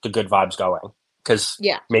the good vibes going. Cause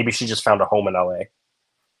maybe she just found a home in LA.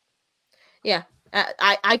 Yeah.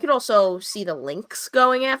 I could also see the Lynx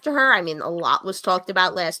going after her. I mean, a lot was talked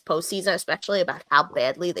about last postseason, especially about how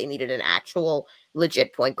badly they needed an actual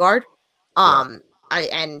legit point guard. And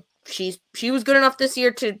she was good enough this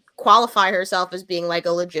year to qualify herself as being like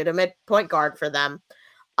a legitimate point guard for them.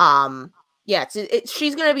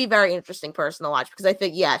 She's going to be a very interesting person to watch, because I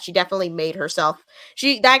think, she definitely made herself.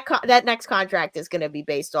 That next contract is going to be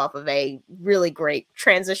based off of a really great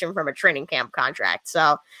transition from a training camp contract.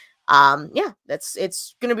 So,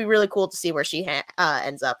 it's going to be really cool to see where she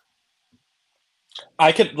ends up.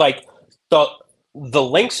 I could like the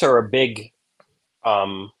Lynx are a big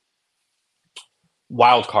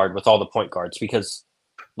wild card with all the point guards, because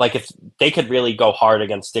like if they could really go hard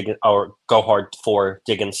against or go hard for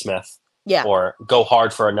Diggins Smith, or go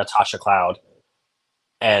hard for a Natasha Cloud,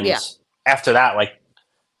 and after that, like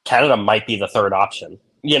Canada might be the third option,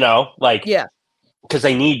 because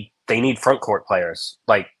they need front court players,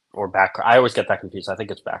 like, or back. I always get that confused. I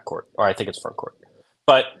think it's backcourt, or I think it's front court,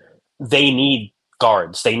 but they need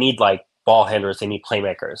guards. They need like ball handlers. They need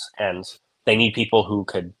playmakers, and they need people who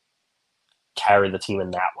could carry the team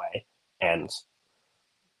in that way. And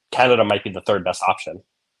Canada might be the third best option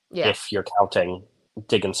if you're counting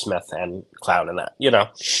Diggins Smith and Cloud in that,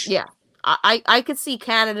 Yeah. I could see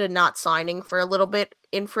Canada not signing for a little bit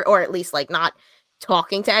or at least like not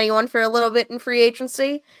talking to anyone for a little bit in free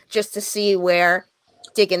agency, just to see where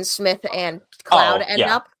Diggins Smith and Cloud end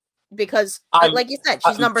up, because like you said,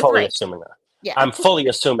 she's number 3. Assuming that. Yeah. I'm fully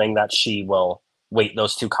assuming that she will wait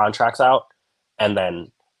those 2 contracts out and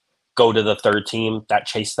then go to the third team that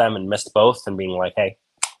chased them and missed both and being like, hey.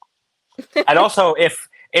 And also,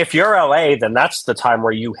 if you're LA, then that's the time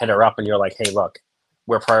where you hit her up and you're like, hey, look,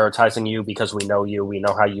 we're prioritizing you because we know you. We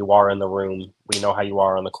know how you are in the room. We know how you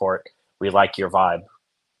are on the court. We like your vibe.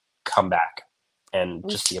 Come back and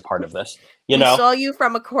just be a part of this. We saw you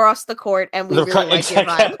from across the court and we really like your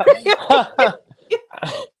vibe.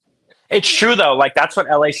 It's true, though. Like, that's what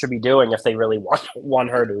LA should be doing if they really want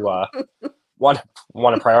her to want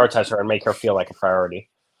to prioritize her and make her feel like a priority.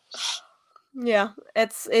 Yeah,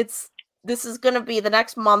 this is going to be, the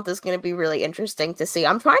next month is going to be really interesting to see.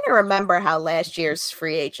 I'm trying to remember how last year's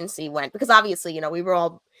free agency went, because obviously, we were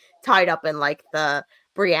all tied up in like the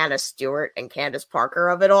Brianna Stewart and Candace Parker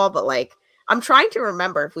of it all. But like, I'm trying to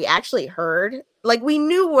remember if we actually heard, like, we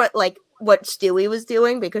knew what Stewie was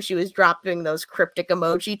doing because she was dropping those cryptic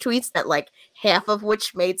emoji tweets that like half of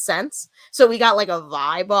which made sense. So we got like a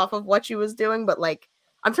vibe off of what she was doing, but like,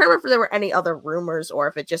 I'm trying to remember if there were any other rumors or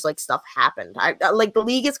if it just like stuff happened. I like the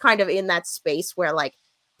league is kind of in that space where like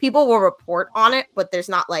people will report on it, but there's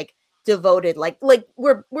not like devoted like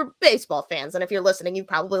we're baseball fans, and if you're listening, you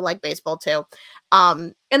probably like baseball too.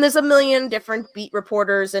 And there's a million different beat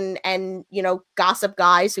reporters and gossip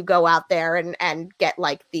guys who go out there and get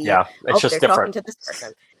like the it's just different. Talking to this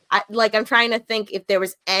person. I'm trying to think if there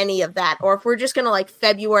was any of that, or if we're just gonna like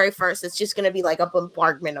February 1st, it's just gonna be like a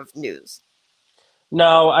bombardment of news.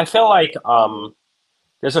 No, I feel like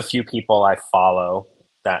there's a few people I follow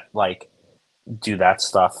that like do that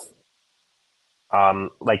stuff.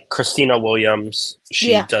 Like Christina Williams,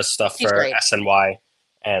 she does stuff for great. SNY,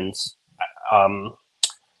 and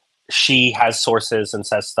she has sources and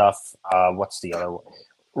says stuff. What's the other one?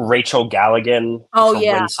 Rachel Galligan from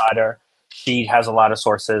Insider. She has a lot of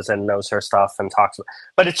sources and knows her stuff and talks.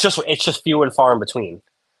 But it's just few and far in between.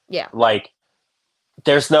 Yeah, like.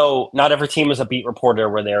 Not every team is a beat reporter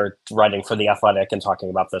where they're writing for The Athletic and talking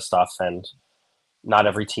about this stuff, and not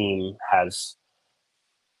every team has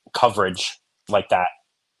coverage like that.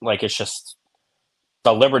 Like, it's just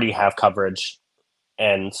the Liberty have coverage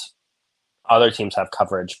and other teams have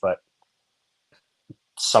coverage, but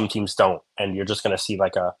some teams don't. And you're just going to see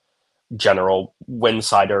like a general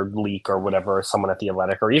Winsider leak or whatever, someone at The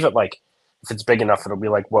Athletic, or even like if it's big enough, it'll be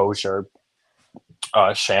like Woj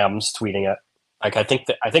or Shams tweeting it. Like, I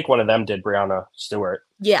think one of them did Brianna Stewart.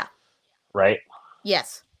 Yeah. Right?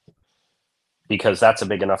 Yes. Because that's a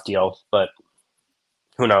big enough deal, but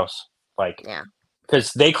who knows? Like, yeah.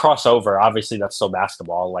 Because they cross over. Obviously, that's still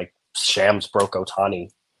basketball. Like, Shams broke Ohtani.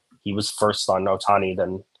 He was first on Ohtani,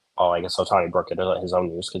 then, I guess Ohtani broke it his own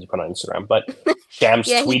news because he put it on Instagram. But Shams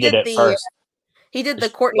tweeted it first. He did the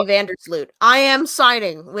Courtney Vandersloot. I am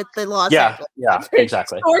signing with the Los Angeles. Yeah,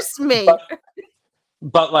 exactly. Source me.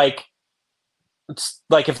 But like, it's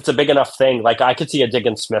like if it's a big enough thing, like I could see a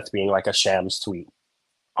Diggin Smith being like a Shams tweet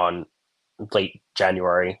on late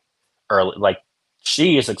January, early, like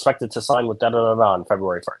she is expected to sign with da-da-da-da on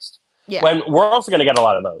February 1st. Yeah. When we're also going to get a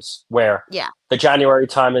lot of those where the January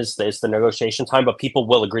time is the negotiation time, but people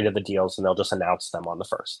will agree to the deals and they'll just announce them on the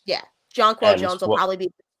 1st. Yeah. Jonquel Jones will probably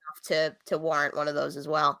be enough to warrant one of those as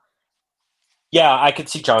well. Yeah, I could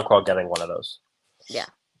see Jonquel getting one of those. Yeah.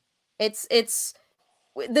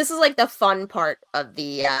 This is like the fun part of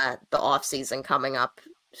the off season coming up.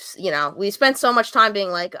 We spent so much time being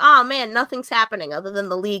like, oh man, nothing's happening other than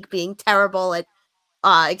the league being terrible at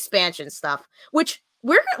expansion stuff, which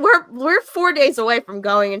we're 4 days away from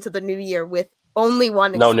going into the new year with only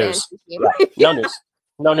one expansion team. No news.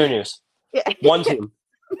 No new news. Yeah. One team.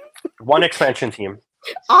 One expansion team.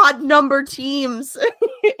 Odd number teams.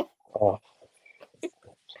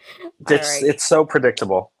 It's so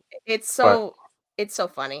predictable. It's so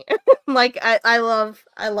funny. Like I love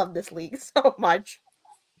this league so much.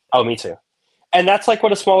 Oh, me too. And that's like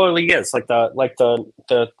what a smaller league is. Like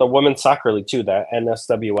the women's soccer league too. That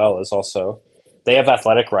NSWL is also, they have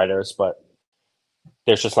athletic writers, but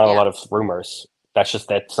there's just not a lot of rumors. That's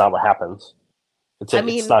not what happens.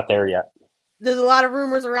 It's not there yet. There's a lot of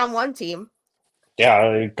rumors around one team.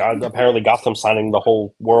 Yeah, apparently Gotham signing the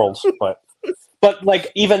whole world, but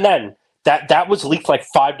like even then, that was leaked like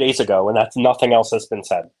 5 days ago, and that's nothing else has been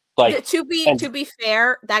said. Like to be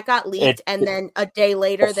fair, that got leaked, and then a day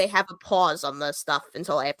later they have a pause on the stuff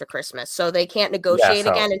until after Christmas, so they can't negotiate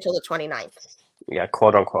again until the 29th. Yeah,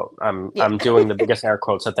 quote unquote. I'm doing the biggest air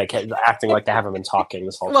quotes that they can, acting like they haven't been talking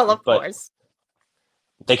this whole time. Well, of course.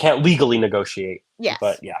 They can't legally negotiate. Yes.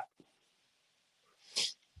 But yeah.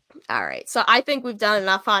 All right. So I think we've done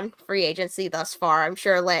enough on free agency thus far. I'm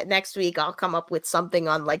sure next week I'll come up with something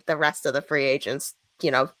on like the rest of the free agents,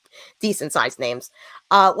 decent sized names.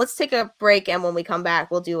 Let's take a break. And when we come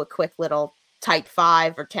back, we'll do a quick little tight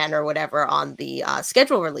 5 or 10 or whatever on the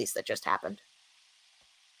schedule release that just happened.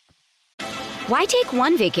 Why take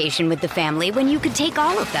one vacation with the family when you could take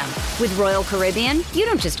all of them? With Royal Caribbean, you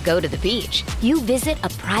don't just go to the beach. You visit a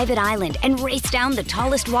private island and race down the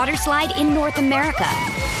tallest water slide in North America.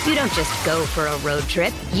 You don't just go for a road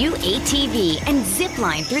trip. You ATV and zip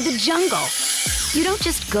line through the jungle. You don't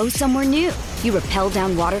just go somewhere new. You rappel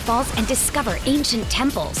down waterfalls and discover ancient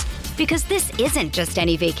temples. Because this isn't just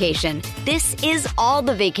any vacation. This is all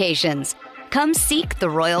the vacations. Come seek the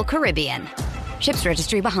Royal Caribbean. Ships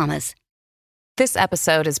Registry, Bahamas. This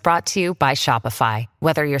episode is brought to you by Shopify.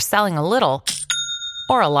 Whether you're selling a little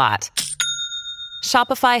or a lot,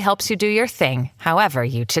 Shopify helps you do your thing, however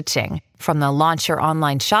you cha-ching. From the launch your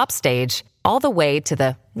online shop stage, all the way to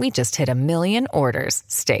the we just hit 1 million orders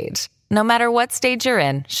stage. No matter what stage you're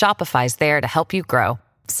in, Shopify's there to help you grow.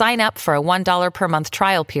 Sign up for a $1 per month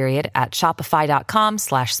trial period at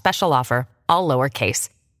shopify.com/special offer, all lowercase.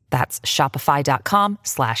 That's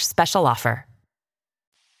shopify.com/special offer.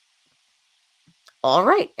 All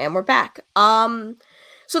right, and we're back.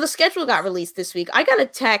 So the schedule got released this week. I got a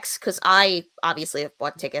text because I obviously have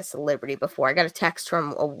bought tickets to Liberty before. I got a text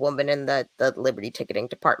from a woman in the Liberty ticketing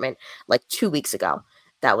department like 2 weeks ago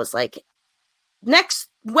that was like, next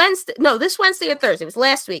Wednesday, no, this Wednesday or Thursday. It was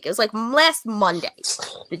last week. It was like last Monday,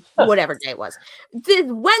 whatever day it was. The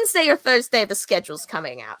Wednesday or Thursday, the schedule's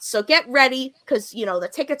coming out. So get ready because, you know, the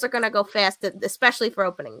tickets are going to go fast, especially for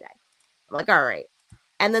opening day. I'm like, all right.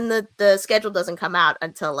 And then the schedule doesn't come out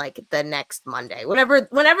until like the next Monday.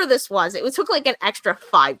 Whenever this was, it took like an extra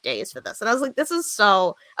 5 days for this. And I was like, this is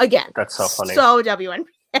so, again, that's so funny. So WNBA.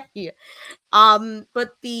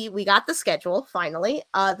 But we got the schedule finally.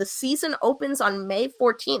 The season opens on May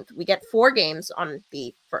 14th. We get 4 games on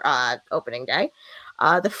the opening day.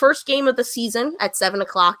 The first game of the season at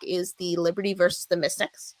 7:00 is the Liberty versus the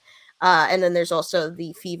Mystics. And then there's also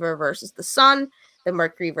the Fever versus the Sun, the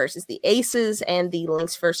Mercury versus the Aces, and the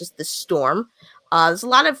Lynx versus the Storm. There's a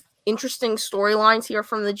lot of interesting storylines here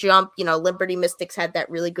from the jump. You know, Liberty Mystics had that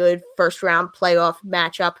really good first round playoff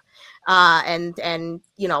matchup. And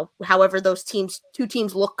you know, however those two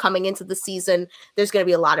teams look coming into the season, there's going to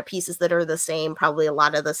be a lot of pieces that are the same, probably a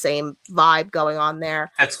lot of the same vibe going on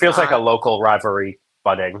there. It feels like a local rivalry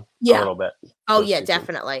budding a little bit. Oh yeah,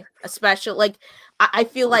 definitely. Especially like I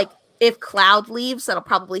feel like if Cloud leaves, that'll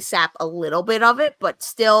probably sap a little bit of it, but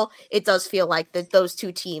still it does feel like that those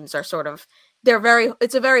two teams are sort of,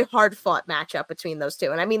 it's a very hard fought matchup between those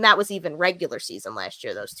two. And I mean, that was even regular season last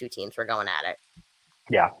year. Those two teams were going at it.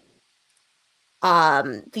 Yeah.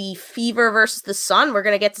 The Fever versus the Sun, we're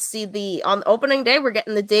going to get to see on opening day, we're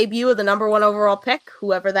getting the debut of the number 1 overall pick,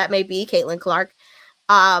 whoever that may be, Caitlin Clark,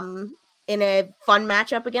 in a fun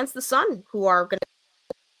matchup against the Sun, who are going to be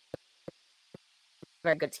a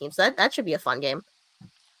very good team. So that should be a fun game.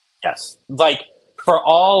 Yes. Like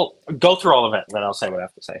go through all of it, and then I'll say what I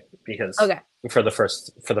have to say, because for the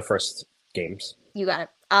first games. You got it.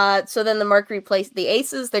 So then the Mercury plays the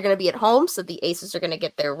Aces. They're going to be at home, so the Aces are going to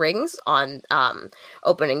get their rings on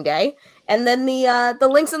opening day, and then the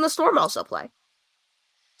Lynx and the Storm also play.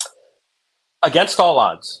 Against all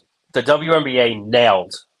odds, the WNBA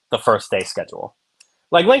nailed the first day schedule.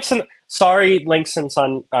 Like Lynx and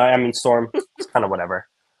Sun. Storm. It's kind of whatever.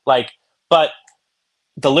 Like, but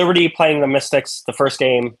the Liberty playing the Mystics, the first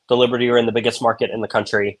game. The Liberty are in the biggest market in the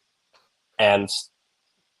country, and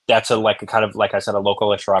that's a kind of, like I said, a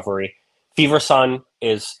localish rivalry. Fever Sun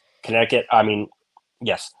is Connecticut. I mean,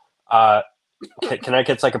 yes.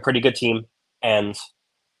 Connecticut's like a pretty good team, and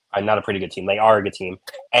not a pretty good team. They are a good team.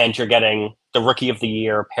 And you're getting the Rookie of the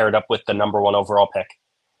Year paired up with the number 1 overall pick.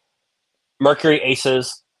 Mercury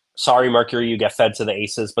Aces. Sorry, Mercury, you get fed to the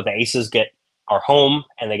Aces, but the Aces are home,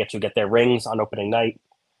 and they get to get their rings on opening night.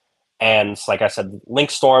 And like I said,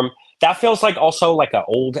 Lynx Storm. That feels like also like an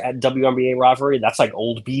old WNBA rivalry. That's like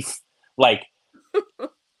old beef. Like,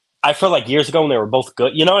 I feel like years ago when they were both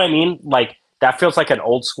good. You know what I mean? Like, that feels like an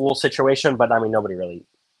old school situation. But I mean, nobody really.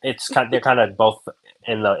 They're kind of both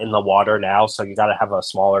in the water now. So you got to have a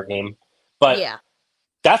smaller game. But yeah,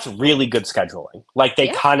 that's really good scheduling. Like, they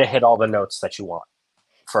kind of hit all the notes that you want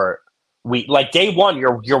for like day one.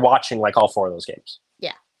 You're watching like all 4 of those games.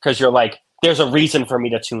 Yeah, because you're like, there's a reason for me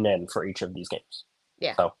to tune in for each of these games.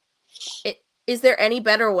 Yeah. So. Is there any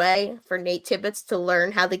better way for Nate Tibbetts to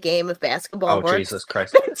learn how the game of basketball works? Oh, Jesus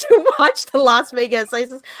Christ. To watch the Las Vegas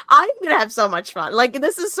Aces? I'm going to have so much fun. Like,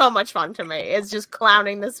 this is so much fun to me. It's just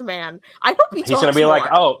clowning this man. I hope he's going to be more.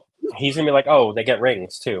 He's going to be like, oh, they get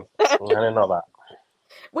rings too. I didn't know that.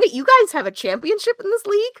 Wait, you guys have a championship in this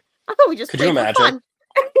league? I thought we just played for fun.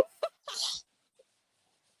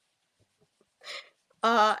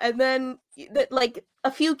 And then, like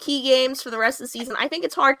a few key games for the rest of the season. I think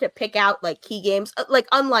it's hard to pick out like key games, like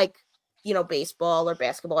unlike baseball or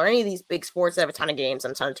basketball or any of these big sports that have a ton of games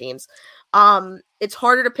and a ton of teams. It's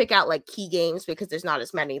harder to pick out like key games because there's not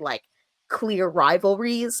as many like clear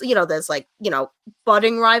rivalries. There's like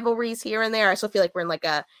budding rivalries here and there. I still feel like we're in like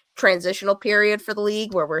a transitional period for the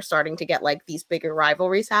league where we're starting to get like these bigger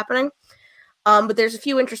rivalries happening. But there's a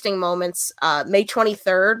few interesting moments. May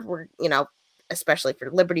 23rd, we're especially for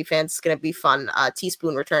Liberty fans, it's going to be fun.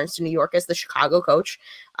 Teaspoon returns to New York as the Chicago coach.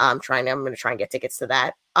 I'm going to try and get tickets to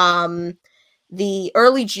that. The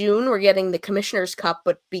early June, we're getting the Commissioner's Cup,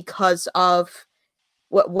 but because of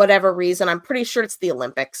whatever reason, I'm pretty sure it's the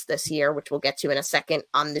Olympics this year, which we'll get to in a second.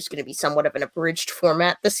 There's going to be somewhat of an abridged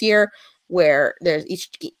format this year where each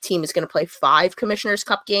team is going to play 5 Commissioner's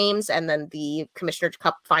Cup games, and then the Commissioner's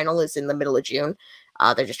Cup final is in the middle of June.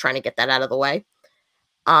 They're just trying to get that out of the way.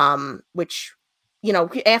 Which,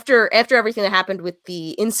 after everything that happened with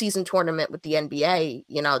the in-season tournament with the NBA,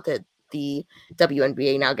 the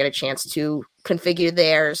WNBA now get a chance to configure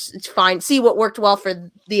theirs, see what worked well for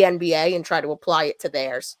the NBA and try to apply it to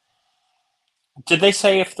theirs. Did they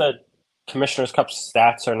say if the Commissioner's Cup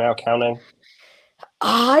stats are now counting?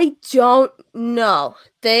 I don't know.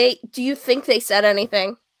 Do you think they said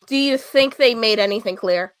anything? Do you think they made anything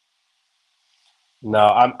clear? No,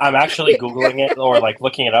 I'm actually Googling it or like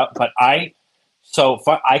looking it up, but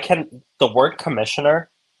the word commissioner,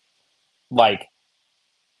 like,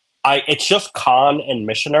 it's just con and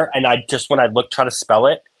missioner, and when I try to spell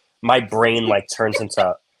it, my brain like turns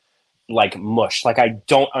into like mush. Like, I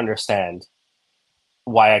don't understand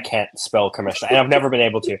why I can't spell commissioner, and I've never been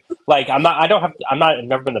able to. Like, I've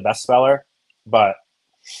never been the best speller, but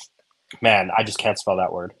man, I just can't spell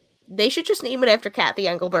that word. They should just name it after Kathy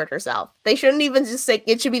Engelbert herself. They shouldn't even just say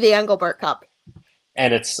it should be the Engelbert Cup.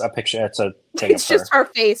 And it's a picture. It's a thing. It's just her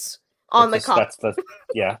face on the cup.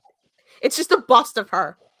 Yeah. It's just a bust of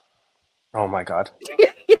her. Oh my God.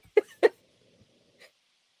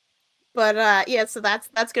 But so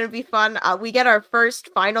that's gonna be fun. We get our first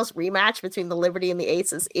finals rematch between the Liberty and the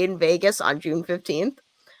Aces in Vegas on June 15th.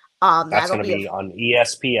 That's gonna be on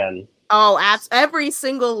ESPN. Oh, every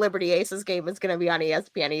single Liberty Aces game is going to be on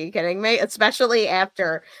ESPN. Are you kidding me? Especially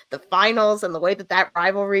after the finals and the way that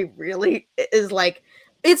rivalry really is like,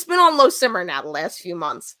 it's been on low simmer now the last few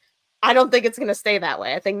months. I don't think it's going to stay that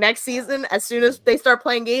way. I think next season, as soon as they start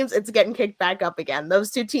playing games, it's getting kicked back up again.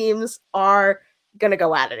 Those two teams are going to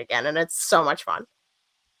go at it again, and it's so much fun.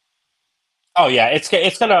 Oh yeah, it's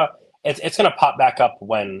gonna pop back up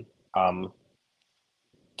when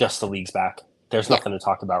just the league's back. There's nothing to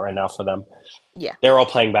talk about right now for them. Yeah. They're all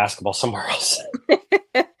playing basketball somewhere else.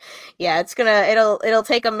 Yeah, it'll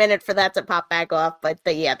take a minute for that to pop back off, but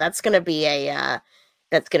that's gonna be a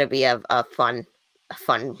fun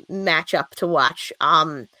matchup to watch.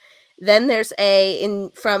 Then there's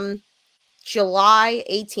from July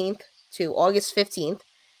 18th to August 15th,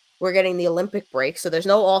 we're getting the Olympic break. So there's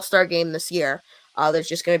no All-Star game this year. There's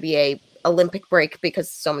just gonna be a Olympic break because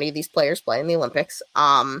so many of these players play in the Olympics.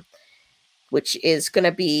 Which is going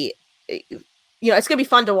to be, it's going to be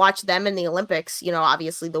fun to watch them in the Olympics.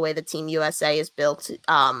 Obviously the way the Team USA is built,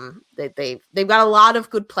 they've got a lot of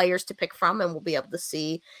good players to pick from, and we'll be able to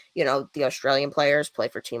see, the Australian players play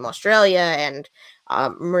for Team Australia, and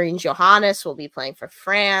Marine Johannes will be playing for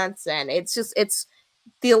France. And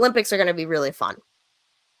the Olympics are going to be really fun.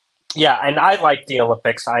 Yeah. And I like the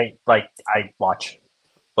Olympics. I watch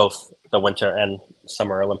both the Winter and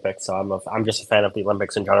Summer Olympics, so I'm just a fan of the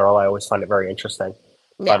Olympics in general. I always find it very interesting.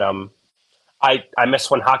 Yeah. But I miss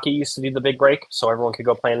when hockey used to do the big break, so everyone could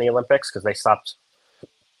go play in the Olympics, because they stopped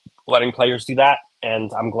letting players do that.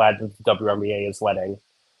 And I'm glad that the WNBA is letting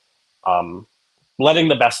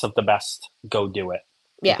the best of the best go do it.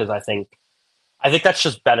 Yeah. Because I think that's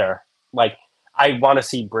just better. Like, I want to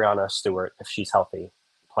see Breanna Stewart, if she's healthy,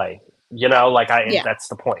 play. That's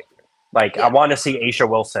the point. Like, I want to see Aisha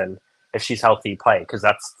Wilson, if she's healthy, play, because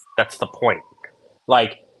that's the point.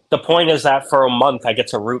 Like, the point is that for a month I get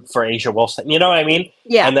to root for Aisha Wilson. You know what I mean?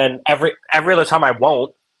 Yeah. And then every other time I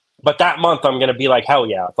won't. But that month I'm gonna be like, hell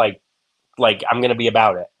yeah! Like I'm gonna be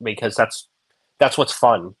about it, because that's what's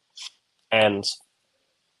fun. And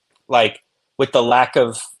like, with the lack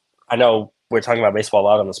of, I know we're talking about baseball a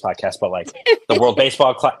lot on this podcast, but like the World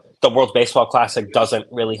Baseball Classic doesn't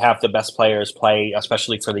really have the best players play,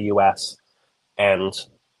 especially for the U.S. And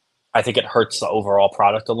I think it hurts the overall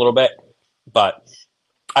product a little bit. But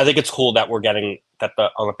I think it's cool that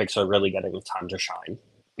the Olympics are really getting time to shine,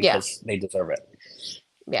 because they deserve it.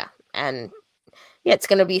 Yeah. And it's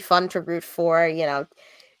going to be fun to root for,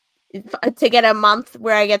 to get a month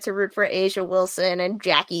where I get to root for Asia Wilson and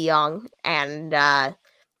Jackie Young and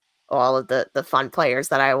all of the fun players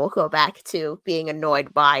that I will go back to being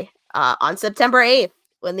annoyed by on September 8th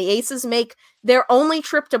when the Aces make their only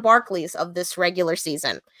trip to Barclays of this regular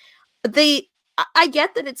season. I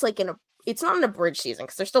get that it's like it's not an abridged season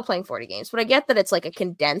because they're still playing 40 games, but I get that it's like a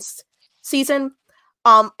condensed season.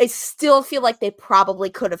 I still feel like they probably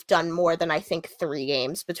could have done more than I think 3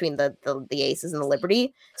 games between the Aces and the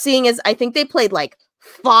Liberty, seeing as I think they played like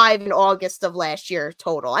 5 in August of last year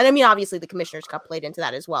total. And I mean, obviously the Commissioner's Cup played into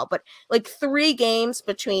that as well, but like 3 games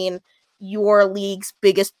between your league's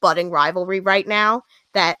biggest budding rivalry right now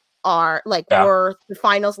that are like were the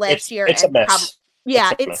finals last year. It's a mess.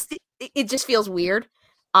 It just feels weird.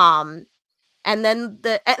 And then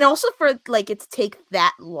and also for like it to take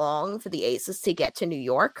that long for the Aces to get to New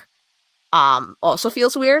York, also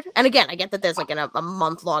feels weird. And again, I get that there's like a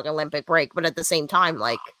month-long Olympic break, but at the same time,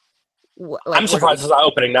 like I'm surprised it's not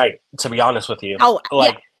opening night, to be honest with you.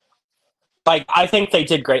 Like I think they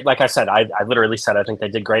did great. Like I said, I literally said I think they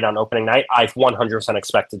did great on opening night. I've 100%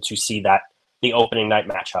 expected to see that the opening night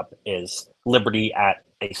matchup is Liberty at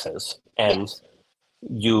Aces, and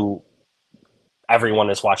everyone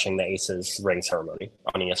is watching the Aces ring ceremony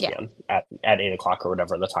on ESPN at 8:00 or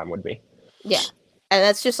whatever the time would be. Yeah. And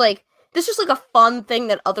that's just like, this is like a fun thing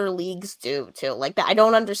that other leagues do too. Like that, I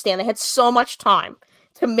don't understand. They had so much time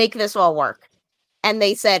to make this all work. And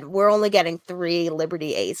they said, we're only getting 3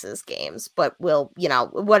 Liberty Aces games, but we'll,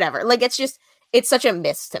 whatever. Like, it's such a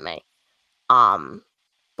miss to me. But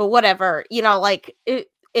whatever, like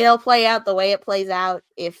it'll play out the way it plays out.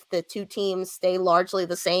 If the 2 teams stay largely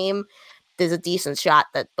the same, there's a decent shot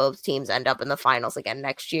that both teams end up in the finals again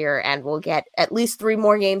next year, and we'll get at least 3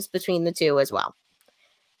 more games between the 2 as well.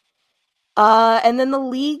 And then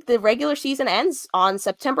the regular season ends on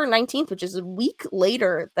September 19th, which is a week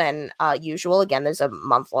later than usual. Again, there's a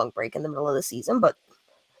month-long break in the middle of the season, but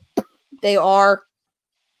they are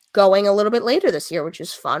going a little bit later this year, which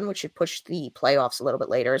is fun, which should push the playoffs a little bit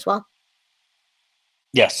later as well.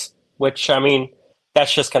 Yes, which, I mean,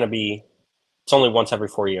 that's just going to be, it's only once every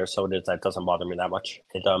 4 years, so that doesn't bother me that much.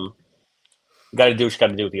 You got to do what you got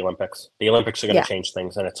to do with the Olympics. The Olympics are going to change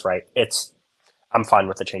things, and it's right. I'm fine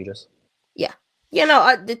with the changes. Yeah.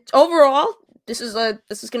 Overall, this is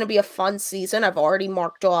going to be a fun season. I've already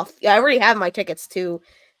marked off. I already have my tickets to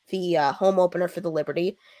the home opener for the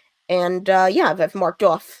Liberty, and I've marked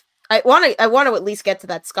off. I want to at least get to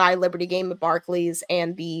that Sky Liberty game at Barclays,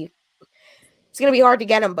 and it's going to be hard to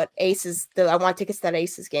get them, but Aces. I want tickets to that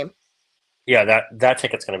Aces game. Yeah, that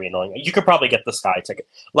ticket's going to be annoying. You could probably get the Sky ticket.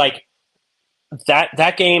 Like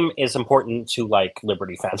that game is important to like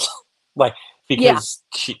Liberty fans, like because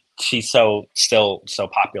she's still so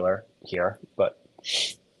popular here. But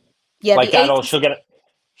like she'll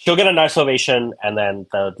get a nice ovation, and then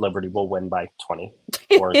the Liberty will win by 20.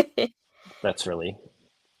 Or that's really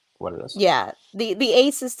what it is. Yeah, the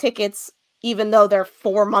Aces tickets, even though they're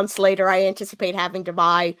 4 months later, I anticipate having to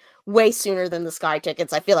buy way sooner than the Sky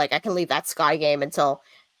tickets. I feel like I can leave that Sky game until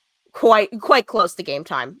quite close to game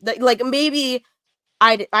time. Like maybe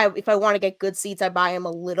if I want to get good seats, I buy them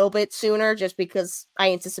a little bit sooner, just because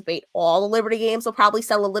I anticipate all the Liberty games will probably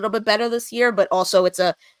sell a little bit better this year. But also, it's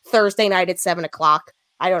a Thursday night at 7:00.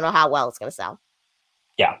 I don't know how well it's going to sell.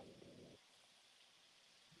 Yeah,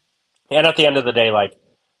 and at the end of the day, like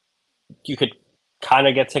you could kind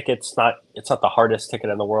of get tickets. It's not the hardest ticket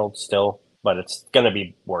in the world still, but it's going to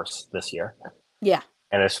be worse this year. Yeah.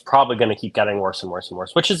 And it's probably going to keep getting worse and worse and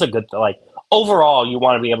worse, which is a good thing. Like overall, you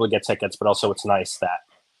want to be able to get tickets, but also it's nice that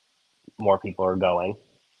more people are going.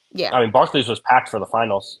 Yeah. I mean, Barclays was packed for the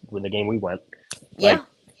finals when the game we went. Yeah.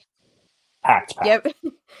 Packed.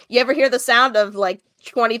 You ever hear the sound of like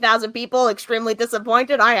 20,000 people extremely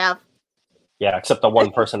disappointed? I have. Yeah, except the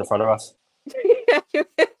one person in front of us.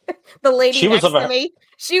 The lady next to me,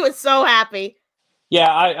 she was so happy. Yeah,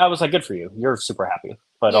 I was like, good for you. You're super happy.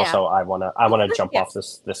 But also I wanna jump off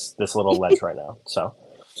this little ledge right now. So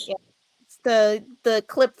yeah. It's the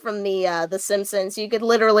clip from the Simpsons. You could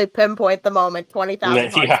literally pinpoint the moment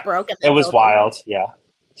 20,000 hearts broke. It was wild. Yeah.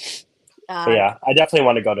 I definitely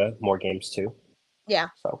want to go to more games too. Yeah.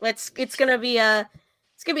 So it's gonna be a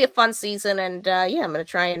fun season, and I'm gonna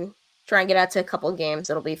try and get out to a couple of games.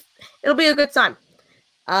 It'll be a good time.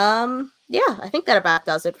 I think that about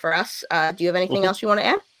does it for us. Do you have anything else you want to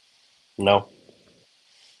add? No.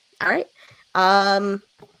 All right.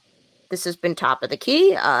 This has been Top of the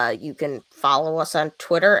Key. You can follow us on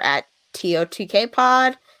Twitter at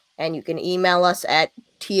TOTKPod, and you can email us at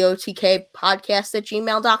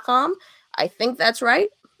totkpodcast@gmail.com. I think that's right.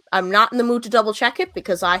 I'm not in the mood to double check it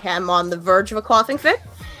because I am on the verge of a coughing fit.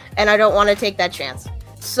 and I don't want to take that chance.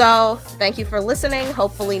 So thank you for listening.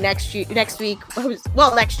 Hopefully next week, next year as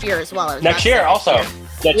well. Next year also.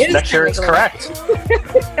 Next year is correct.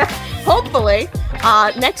 Hopefully,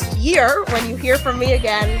 next year, when you hear from me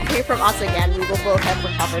again, hear from us again, we will both have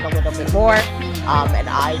recovered a little bit more, and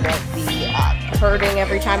I won't be hurting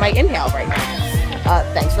every time I inhale right now.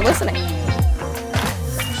 Thanks for listening.